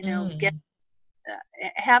 Get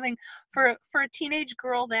having for a teenage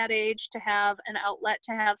girl that age to have an outlet,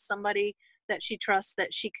 to have somebody that she trusts,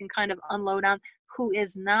 that she can kind of unload on, who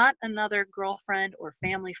is not another girlfriend or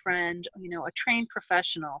family friend, a trained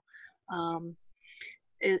professional,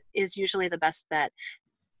 is usually the best bet.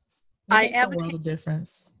 That makes a world of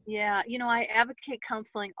difference. Yeah, I advocate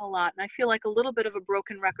counseling a lot, and I feel like a little bit of a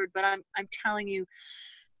broken record, but I'm telling you,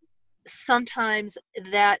 sometimes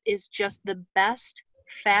that is just the best,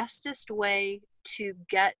 fastest way to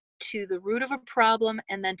get to the root of a problem,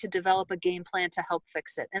 and then to develop a game plan to help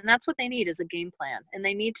fix it. And that's what they need, is a game plan. And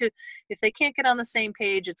they need to, if they can't get on the same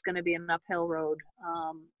page, it's going to be an uphill road.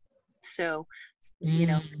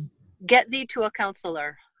 Get thee to a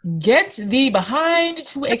counselor. Get thee behind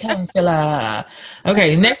to a counselor.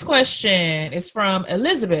 Okay, next question is from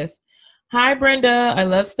Elizabeth. Hi, Brenda. I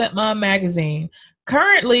love Stepmom magazine.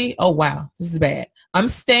 Currently, oh wow, this is bad. I'm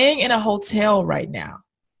staying in a hotel right now.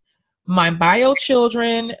 My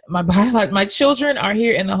children are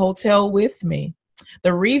here in the hotel with me.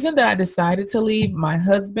 The reason that I decided to leave my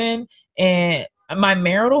husband and my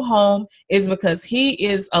marital home is because he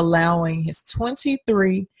is allowing his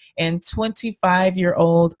 23 and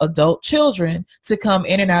 25-year-old adult children to come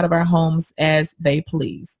in and out of our homes as they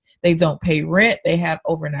please. They don't pay rent. They have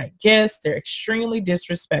overnight guests. They're extremely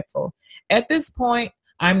disrespectful. At this point,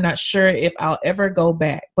 I'm not sure if I'll ever go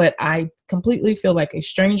back, but I completely feel like a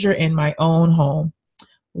stranger in my own home.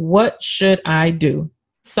 What should I do?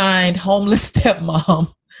 Signed, homeless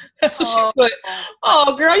stepmom. That's what she put.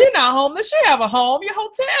 Oh, girl, you're not homeless. You have a home, your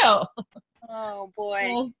hotel. Oh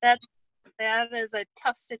boy, that is a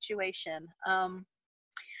tough situation.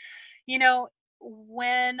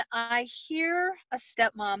 When I hear a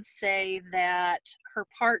stepmom say that her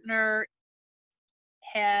partner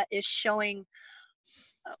is showing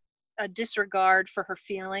a disregard for her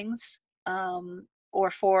feelings, or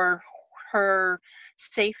for her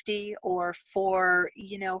safety, or for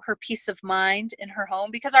her peace of mind in her home,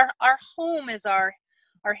 because our home is our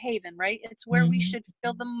our haven, right? It's where we should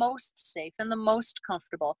feel the most safe and the most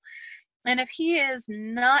comfortable. And if he is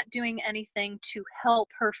not doing anything to help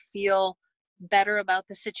her feel better about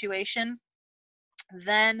the situation,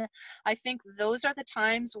 then I think those are the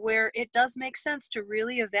times where it does make sense to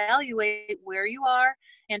really evaluate where you are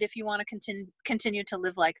and if you want to continue to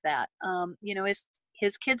live like that. You know,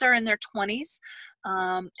 his kids are in their 20s,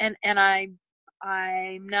 and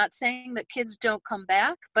I'm not saying that kids don't come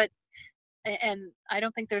back, but and I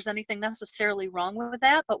don't think there's anything necessarily wrong with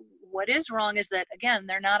that. But what is wrong is that, again,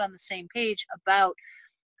 they're not on the same page about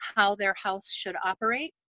how their house should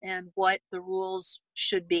operate and what the rules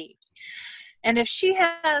should be. And if she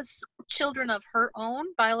has children of her own,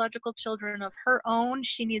 biological children of her own,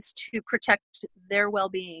 she needs to protect their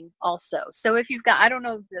well-being also. So if you've got, I don't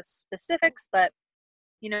know the specifics, but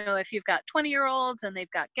you know, if you've got 20-year-olds and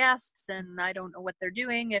they've got guests and I don't know what they're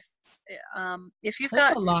doing, if you've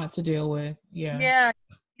That's got a lot to deal with. Yeah. Yeah,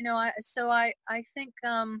 you know, I think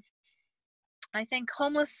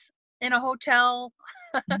homeless in a hotel,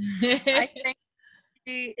 I think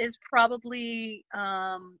she is probably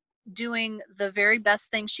doing the very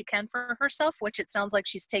best thing she can for herself, which it sounds like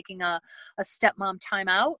she's taking a stepmom time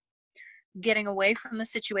out, getting away from the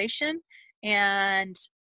situation, and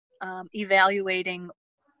evaluating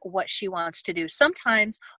what she wants to do.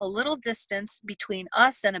 Sometimes a little distance between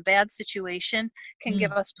us and a bad situation can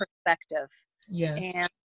give us perspective. Yes. And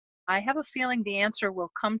I have a feeling the answer will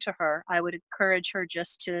come to her. I would encourage her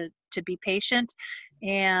just to be patient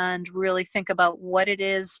and really think about what it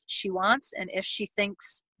is she wants, and if she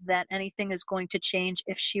thinks that anything is going to change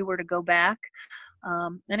if she were to go back.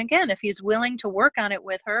 And again, if he's willing to work on it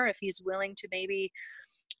with her, if he's willing to maybe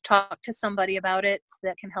talk to somebody about it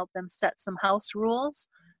that can help them set some house rules,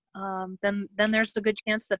 then there's a good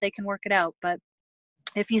chance that they can work it out. But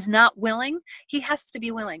if he's not willing, he has to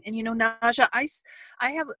be willing. And you know, Naja, I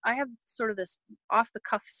have sort of this off the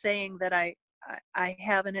cuff saying that I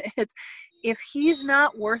have, and it's, if he's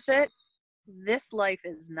not worth it, this life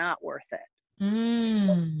is not worth it.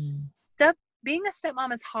 So, being a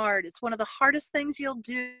stepmom is hard. It's one of the hardest things you'll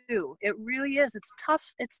do. It really is. It's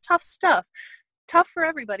tough. It's tough stuff. Tough for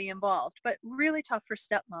everybody involved, but really tough for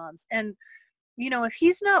stepmoms. And you know, if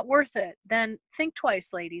he's not worth it, then think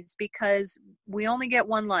twice, ladies, because we only get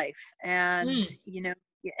one life, and you know,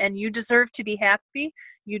 and you deserve to be happy.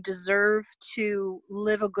 You deserve to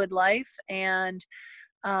live a good life, and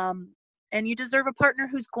you deserve a partner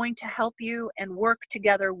who's going to help you and work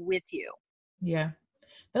together with you. Yeah.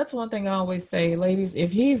 That's one thing I always say, ladies,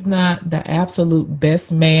 if he's not the absolute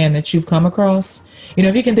best man that you've come across, you know,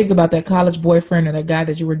 if you can think about that college boyfriend or that guy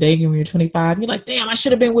that you were dating when you were 25, you're like, damn, I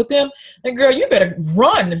should have been with them. Then girl, you better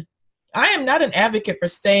run. I am not an advocate for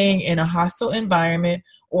staying in a hostile environment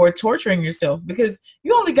or torturing yourself, because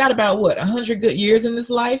you only got about 100 good years in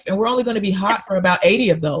this life, and we're only going to be hot for about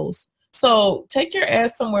 80 of those. So take your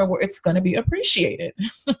ass somewhere where it's going to be appreciated.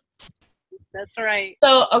 That's right.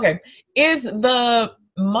 So, okay. Is the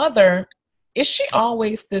mother, is she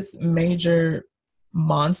always this major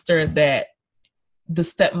monster that the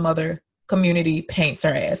stepmother community paints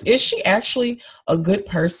her as? Is she actually a good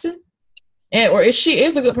person? Or if she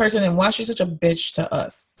is a good person, then why is she such a bitch to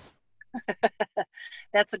us?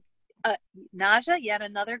 That's Naja, yet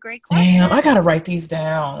another great question. Damn, I gotta write these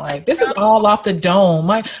down. Like, this is all off the dome.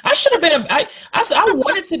 Like, I should have been I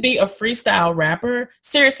wanted to be a freestyle rapper.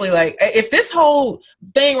 Seriously, like, if this whole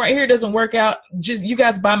thing right here doesn't work out, just you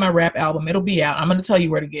guys buy my rap album. It'll be out. I'm gonna tell you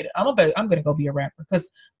where to get it. I'm gonna go be a rapper because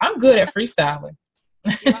I'm good at freestyling.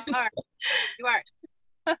 You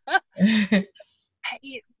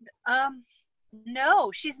are.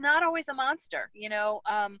 No, she's not always a monster, you know.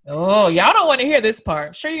 Oh, y'all don't want to hear this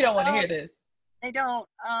part. Sure, you don't want to hear this. I don't.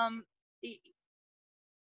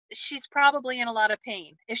 She's probably in a lot of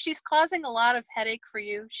pain. If she's causing a lot of headache for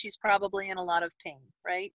you, she's probably in a lot of pain,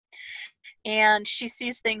 right? And she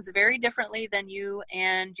sees things very differently than you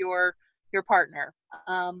and your partner.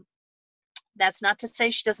 That's not to say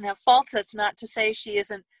she doesn't have faults. That's not to say she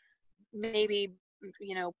isn't maybe,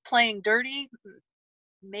 you know, playing dirty.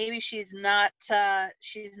 Maybe she's not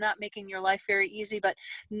making your life very easy, but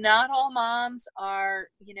not all moms are,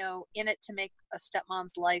 you know, in it to make a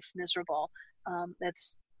stepmom's life miserable.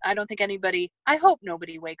 I don't think anybody, I hope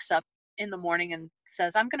nobody wakes up in the morning and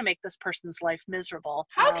says, I'm going to make this person's life miserable.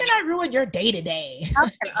 How can I ruin your day to day? How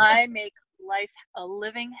can I make life a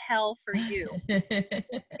living hell for you? You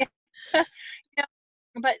know,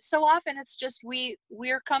 but so often it's just,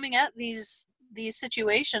 we're coming at these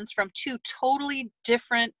situations from two totally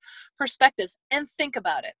different perspectives. And think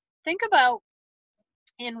about it. Think about,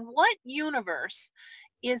 in what universe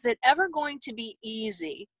is it ever going to be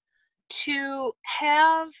easy to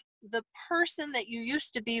have the person that you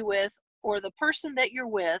used to be with, or the person that you're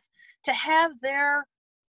with, to have their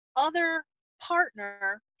other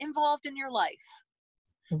partner involved in your life.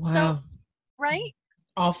 So, Wow. right?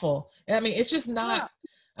 Awful. I mean, it's just Yeah. not.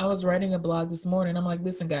 I was writing a blog this morning. I'm like,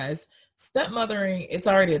 listen, guys, stepmothering, it's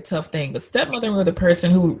already a tough thing, but stepmothering with a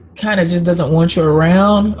person who kind of just doesn't want you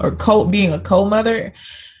around, or being a co-mother,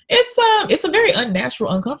 it's a very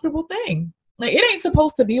unnatural, uncomfortable thing. Like, it ain't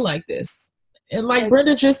supposed to be like this. And like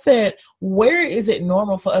Brenda just said, where is it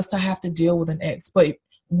normal for us to have to deal with an ex? But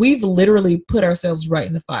we've literally put ourselves right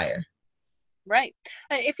in the fire. Right.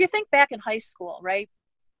 If you think back in high school, right?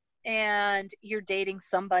 And you're dating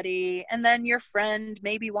somebody, and then your friend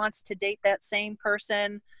maybe wants to date that same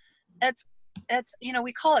person. That's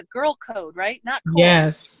we call it girl code, right? Not cool.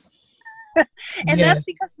 Yes. And Yes. that's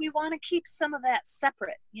because we want to keep some of that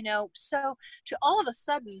separate, so to all of a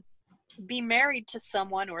sudden be married to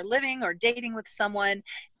someone, or living or dating with someone,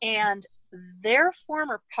 and their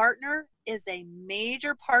former partner is a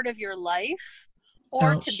major part of your life,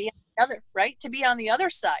 or to Ouch. be to be on the other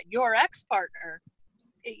side, your ex-partner,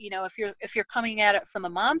 if you're coming at it from the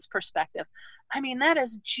mom's perspective. I mean, that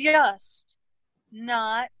is just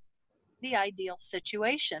not the ideal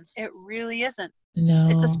situation. It really isn't.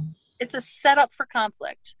 It's a No. it's a setup for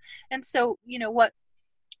conflict. And so,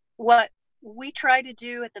 what we try to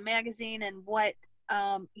do at the magazine, and what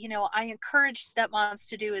I encourage stepmoms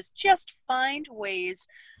to do, is just find ways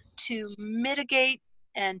to mitigate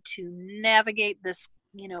and to navigate this,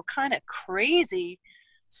 kind of crazy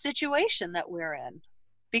situation that we're in.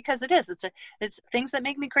 Because it's things that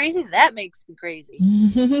make me crazy, that makes me crazy.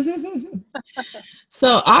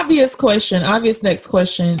 So, obvious next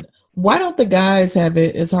question. Why don't the guys have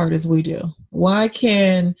it as hard as we do? Why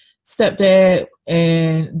can stepdad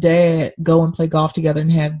and dad go and play golf together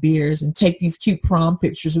and have beers and take these cute prom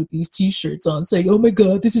pictures with these t-shirts on, saying, oh my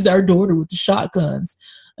God, this is our daughter with the shotguns?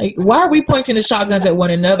 Like, why are we pointing the shotguns at one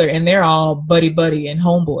another and they're all buddy and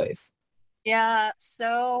homeboys? Yeah.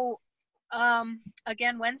 So,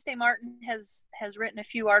 again, Wednesday Martin has written a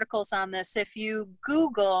few articles on this. If you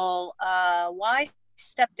Google why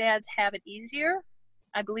stepdads have it easier,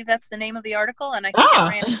 I believe that's the name of the article, and I think it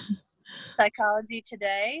ran Psychology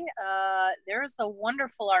Today. There's a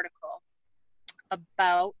wonderful article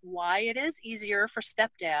about why it is easier for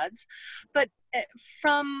stepdads. But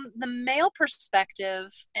from the male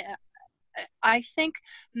perspective, I think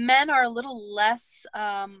men are a little less,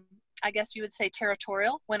 I guess you would say,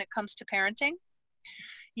 territorial when it comes to parenting.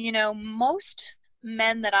 Most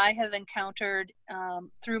men that I have encountered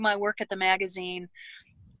through my work at the magazine,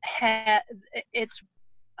 it's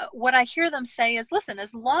what I hear them say is, listen,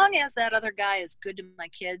 as long as that other guy is good to my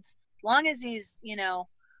kids, as long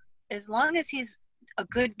as he's a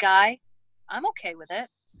good guy, I'm okay with it.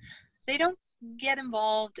 They don't get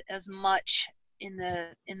involved as much in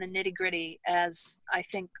the nitty gritty as I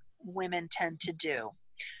think women tend to do.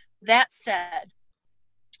 That said,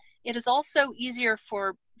 it is also easier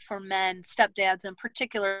for men, stepdads in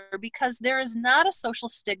particular, because there is not a social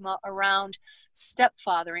stigma around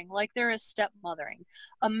stepfathering like there is stepmothering.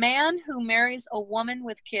 A man who marries a woman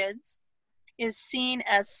with kids is seen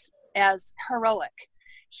as heroic.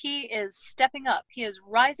 He is stepping up. He is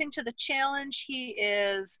rising to the challenge. He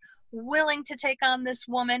is willing to take on this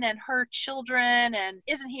woman and her children, and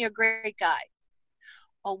isn't he a great guy?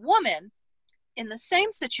 A woman in the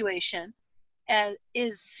same situation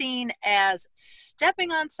is seen as stepping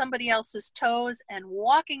on somebody else's toes and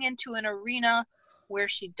walking into an arena where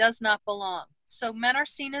she does not belong. So men are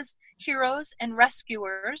seen as heroes and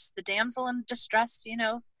rescuers, the damsel in distress,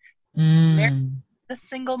 the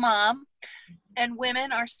single mom, and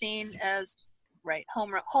women are seen as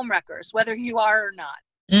home wreckers, whether you are or not.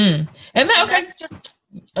 And then, okay. That's just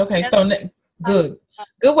okay. that's So just,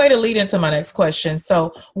 good way to lead into my next question.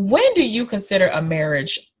 So, when do you consider a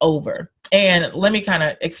marriage over? And let me kind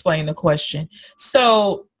of explain the question.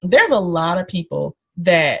 So, there's a lot of people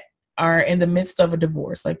that are in the midst of a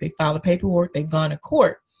divorce. Like, they file the paperwork, they've gone to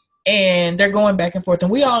court, and they're going back and forth. And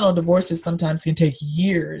we all know divorces sometimes can take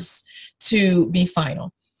years to be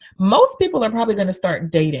final. Most people are probably going to start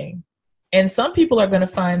dating, and some people are going to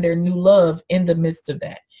find their new love in the midst of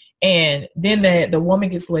that. And then the woman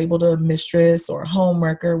gets labeled a mistress or a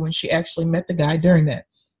homewrecker when she actually met the guy during that.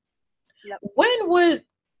 Yep. When would,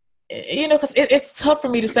 because it's tough for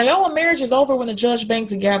me to say, oh, a marriage is over when the judge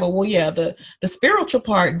bangs a gavel. Well, yeah, the spiritual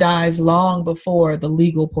part dies long before the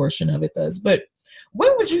legal portion of it does. But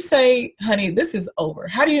when would you say, honey, this is over?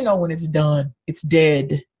 How do you know when it's done? It's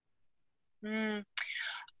dead.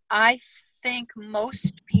 I think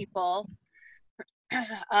most people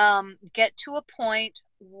get to a point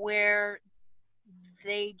where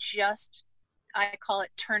they just, I call it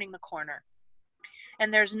turning the corner.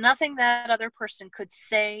 And there's nothing that other person could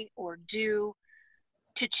say or do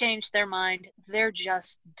to change their mind. They're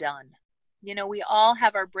just done. You know, we all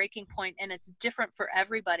have our breaking point, and it's different for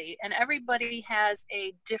everybody. And everybody has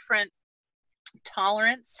a different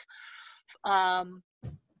tolerance,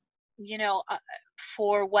 you know,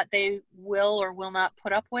 for what they will or will not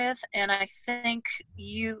put up with. And I think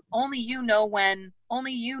only you know when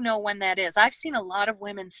that is. I've seen a lot of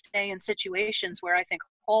women stay in situations where I think,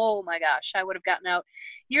 oh my gosh, I would have gotten out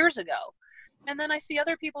years ago. And then I see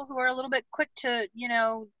other people who are a little bit quick to, you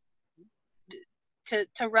know, to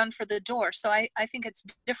run for the door. So I think it's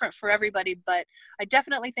different for everybody, but I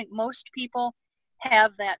definitely think most people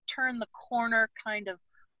have that turn the corner kind of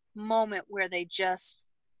moment where they just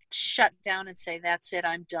shut down and say, that's it,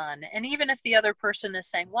 I'm done. And even if the other person is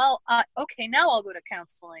saying, well, okay, now I'll go to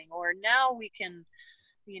counseling, or now we can,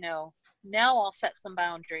 you know, now I'll set some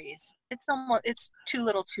boundaries. It's too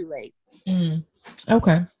little too late.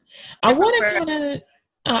 Okay. I want to kind of,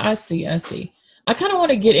 I see. I kind of want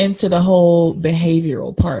to get into the whole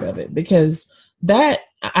behavioral part of it, because that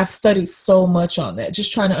I've studied so much on that,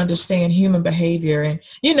 just trying to understand human behavior. And,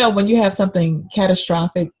 you know, when you have something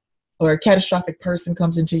catastrophic or a catastrophic person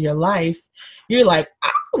comes into your life, you're like,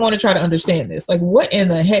 I want to try to understand this. Like, what in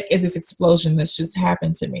the heck is this explosion that's just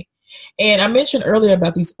happened to me? And I mentioned earlier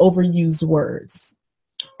about these overused words.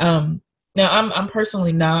 Now, I'm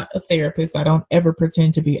personally not a therapist. I don't ever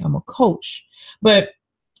pretend to be. I'm a coach. But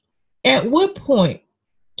at what point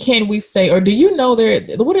can we say, or do you know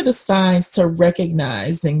what are the signs to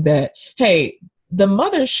recognizing that, hey, the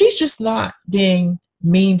mother, she's just not being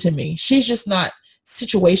mean to me. She's just not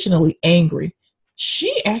situationally angry.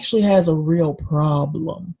 She actually has a real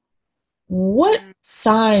problem. What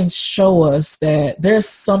signs show us that there's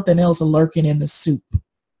something else lurking in the soup?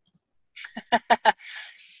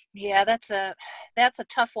 Yeah, that's a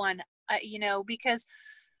tough one, you know, because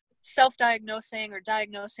self-diagnosing or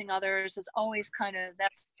diagnosing others is always kind of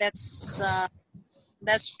that's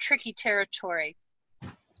tricky territory.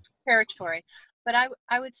 But I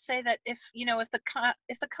would say that if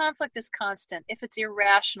the conflict is constant, if it's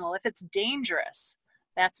irrational, if it's dangerous,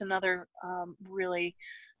 that's another really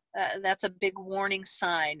that's a big warning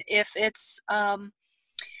sign. If it's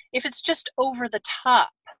just over the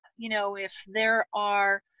top, you know, if there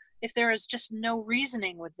is just no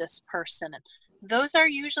reasoning with this person, those are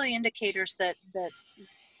usually indicators that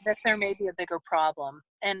there may be a bigger problem.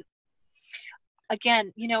 And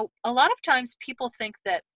again, you know, a lot of times people think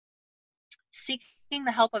that seeking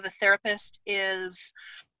the help of a therapist is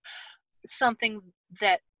something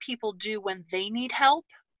that people do when they need help.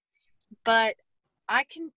 But I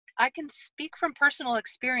can speak from personal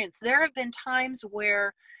experience. There have been times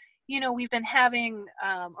where, you know, we've been having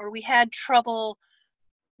or we had trouble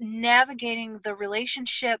navigating the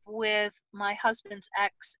relationship with my husband's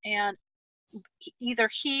ex, and either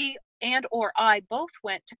he and or I both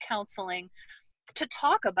went to counseling to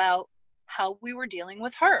talk about how we were dealing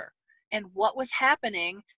with her and what was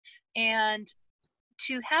happening, and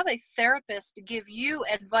to have a therapist give you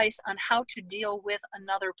advice on how to deal with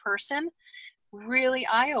another person, really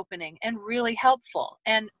eye-opening and really helpful.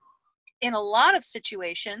 And in a lot of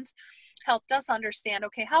situations helped us understand,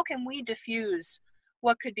 okay, how can we diffuse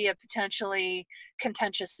what could be a potentially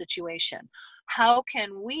contentious situation? How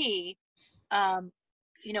can we,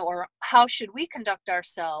 you know, or how should we conduct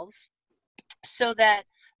ourselves so that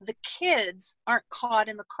the kids aren't caught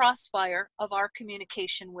in the crossfire of our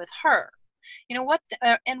communication with her? You know,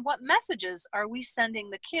 and what messages are we sending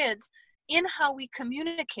the kids in how we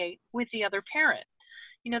communicate with the other parent?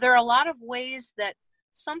 You know, there are a lot of ways that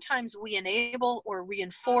sometimes we enable or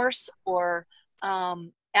reinforce or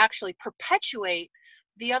actually perpetuate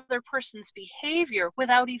the other person's behavior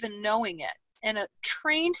without even knowing it. And a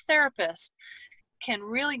trained therapist can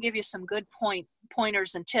really give you some good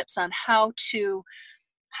pointers and tips on how to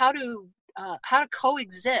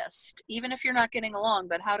coexist, even if you're not getting along,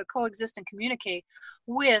 but how to coexist and communicate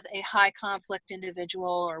with a high conflict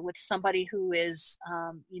individual, or with somebody who is,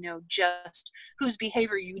 you know, just whose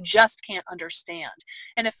behavior you just can't understand.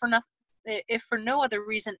 And if for no other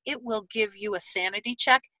reason, it will give you a sanity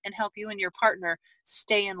check and help you and your partner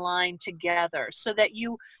stay in line together, so that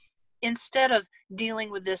you, instead of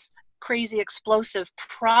dealing with this crazy explosive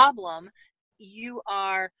problem, you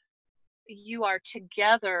are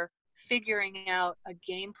together figuring out a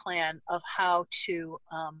game plan of how to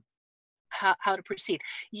proceed.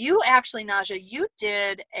 You actually, Naja, you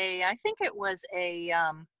did I think it was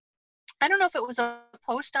I don't know if it was a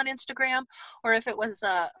post on Instagram or if it was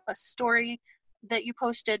a story that you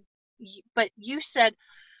posted but you said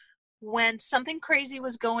when something crazy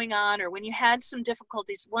was going on or when you had some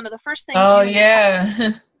difficulties, one of the first things Oh you and your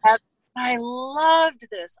yeah. partner, I loved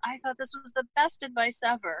this. I thought this was the best advice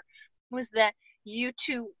ever, was that you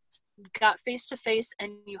two got face to face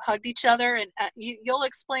and you hugged each other, and you'll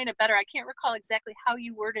explain it better. I can't recall exactly how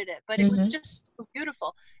you worded it, but it was Hmm. just so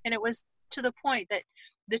beautiful. And it was to the point that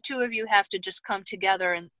the two of you have to just come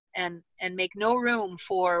together and make no room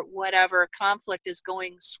for whatever conflict is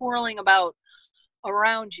going swirling about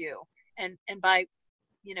around you. And by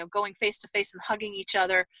going face to face and hugging each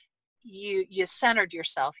other, you centered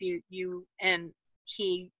yourself. You and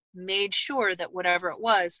he made sure that whatever it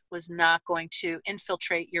was not going to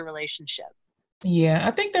infiltrate your relationship. Yeah,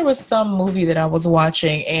 I think there was some movie that I was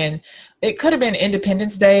watching, and it could have been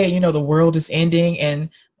Independence Day, and the world is ending and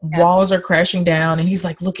Yeah. walls are crashing down, and he's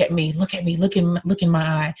like, "Look at me, look at me, look in my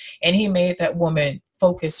eye," and he made that woman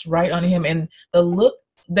focus right on him, and the look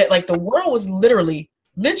that like the world was literally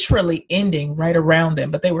ending right around them,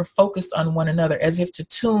 but they were focused on one another as if to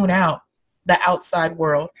tune out the outside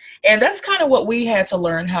world, and that's kind of what we had to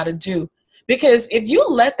learn how to do, because if you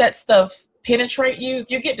let that stuff penetrate you, if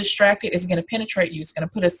you get distracted, it's going to penetrate you. It's going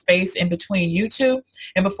to put a space in between you two,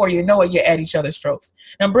 and before you know it, you're at each other's throats.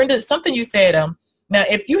 Now, Brenda, something you said, now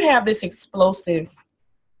if you have this explosive,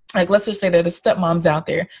 like let's just say there are the stepmoms out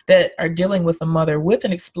there that are dealing with a mother with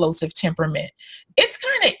an explosive temperament, it's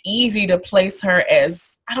kind of easy to place her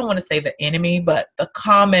as, I don't want to say the enemy, but the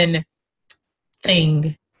common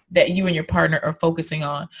thing that you and your partner are focusing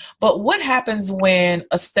on. But what happens when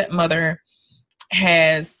a stepmother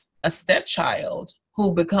has a stepchild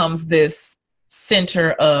who becomes this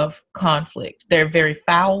center of conflict? They're very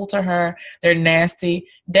foul to her. They're nasty.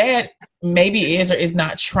 Dad maybe is or is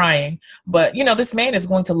not trying, but this man is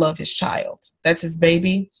going to love his child. That's his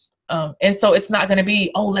baby. And so it's not going to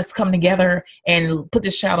be, oh, let's come together and put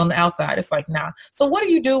this child on the outside. It's like, nah. So what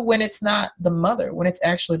do you do when it's not the mother, when it's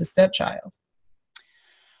actually the stepchild?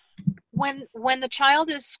 When the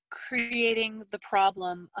child is creating the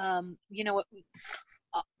problem, all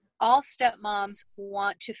stepmoms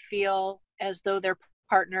want to feel as though their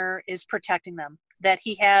partner is protecting them, that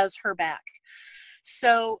he has her back.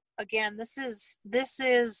 So again, this is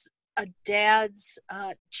a dad's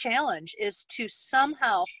challenge, is to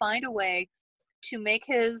somehow find a way to make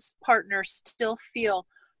his partner still feel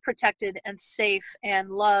protected and safe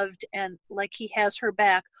and loved and like he has her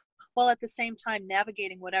back, while at the same time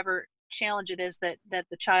navigating whatever challenge it is that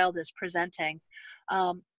the child is presenting.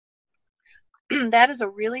 That is a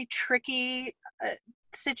really tricky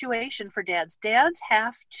situation for dads. Dads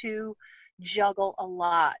have to juggle a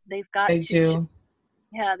lot. They've got They to, do.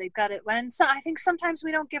 yeah, they've got it. And so I think sometimes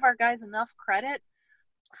we don't give our guys enough credit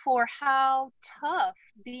for how tough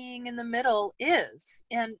being in the middle is.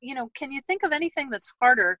 And, can you think of anything that's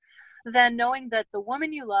harder than knowing that the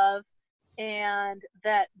woman you love and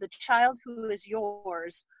that the child who is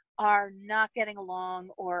yours are not getting along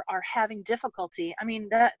or are having difficulty? I mean,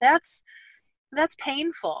 that's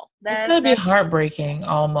painful. It's going to be That's heartbreaking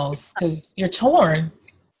almost because you're torn.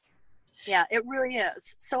 Yeah, it really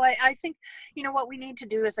is. So I think, what we need to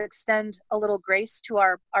do is extend a little grace to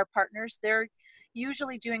our partners. They're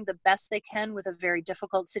usually doing the best they can with a very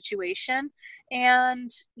difficult situation. And,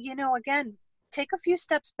 again, take a few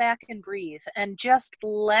steps back and breathe and just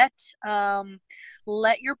let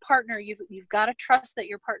your partner, you've got to trust that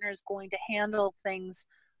your partner is going to handle things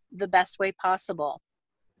the best way possible.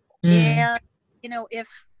 Mm. And,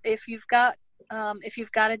 if you've got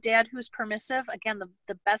a dad who's permissive, again,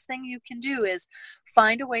 the best thing you can do is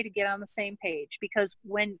find a way to get on the same page, because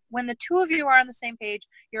when the two of you are on the same page,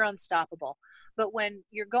 you're unstoppable. But when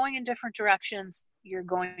you're going in different directions, you're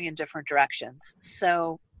going in different directions.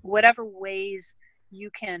 So whatever ways you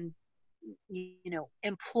can,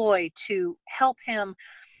 employ to help him,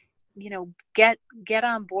 get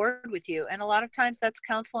on board with you. And a lot of times that's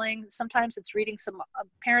counseling. Sometimes it's reading some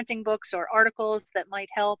parenting books or articles that might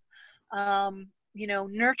help.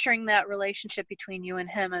 Nurturing that relationship between you and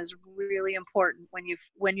him is really important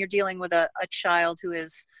when you're dealing with a child who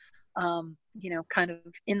is kind of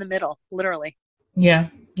in the middle, literally. Yeah,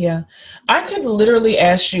 yeah. I could literally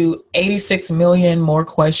ask you 86 million more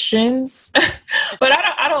questions, but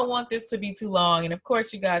I don't want this to be too long. And of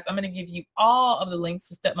course, you guys, I'm going to give you all of the links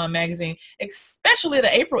to Stepmom magazine, especially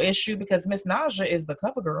the April issue, because Miss Naja is the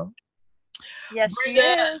cover girl. Yes, she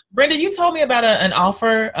Brenda, is. Brenda, you told me about an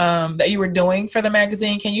offer that you were doing for the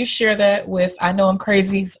magazine. Can you share that with I Know I'm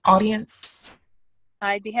Crazy's audience?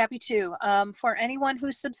 I'd be happy to. For anyone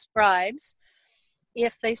who subscribes,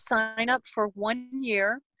 if they sign up for 1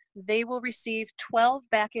 year, they will receive 12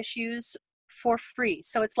 back issues for free.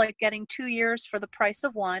 So it's like getting 2 years for the price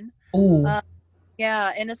of one. Ooh.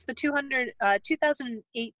 Yeah, and it's the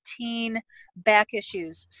 2018 back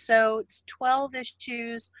issues. So it's 12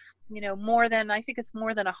 issues, I think it's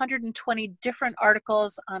more than 120 different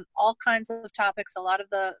articles on all kinds of topics, a lot of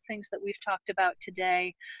the things that we've talked about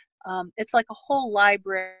today. It's like a whole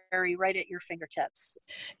library right at your fingertips.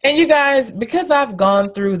 And you guys, because I've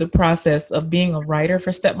gone through the process of being a writer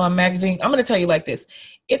for Stepmom Magazine, I'm going to tell you like this.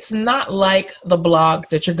 It's not like the blogs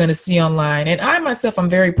that you're going to see online. And I myself, I'm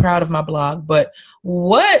very proud of my blog. But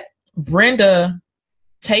what Brenda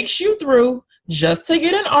takes you through just to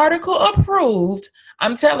get an article approved,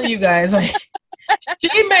 I'm telling you guys, like, I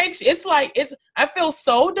feel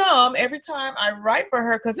so dumb every time I write for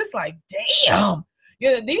her because it's like, damn.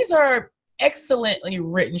 Yeah, these are excellently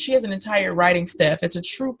written. She has an entire writing staff. It's a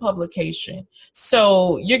true publication.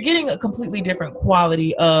 So you're getting a completely different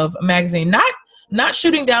quality of magazine. Not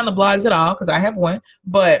shooting down the blogs at all, because I have one,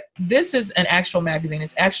 but this is an actual magazine.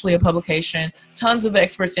 It's actually a publication. Tons of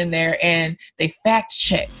experts in there, and they fact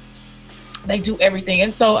checked. They do everything.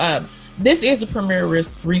 And so this is a premier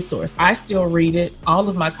resource. I still read it. All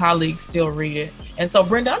of my colleagues still read it. And so,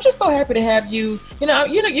 Brenda, I'm just so happy to have you. You're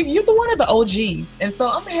the one of the OGs. And so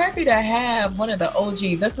I'm happy to have one of the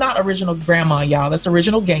OGs. That's not original grandma, y'all. That's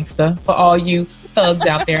original gangsta for all you thugs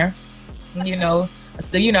out there. So, I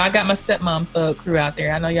got my stepmom thug crew out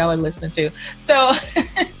there. I know y'all are listening too. So,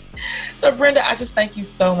 so Brenda, I just thank you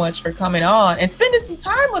so much for coming on and spending some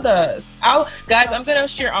time with us. I'm going to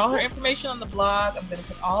share all her information on the blog. I'm going to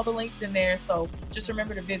put all the links in there. So just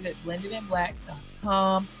remember to visit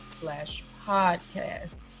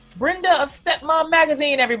blendedinblack.com/podcast. Brenda of Stepmom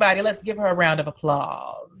Magazine, everybody. Let's give her a round of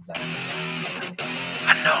applause. I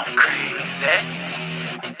know I'm crazy.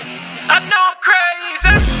 I know I'm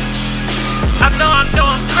crazy.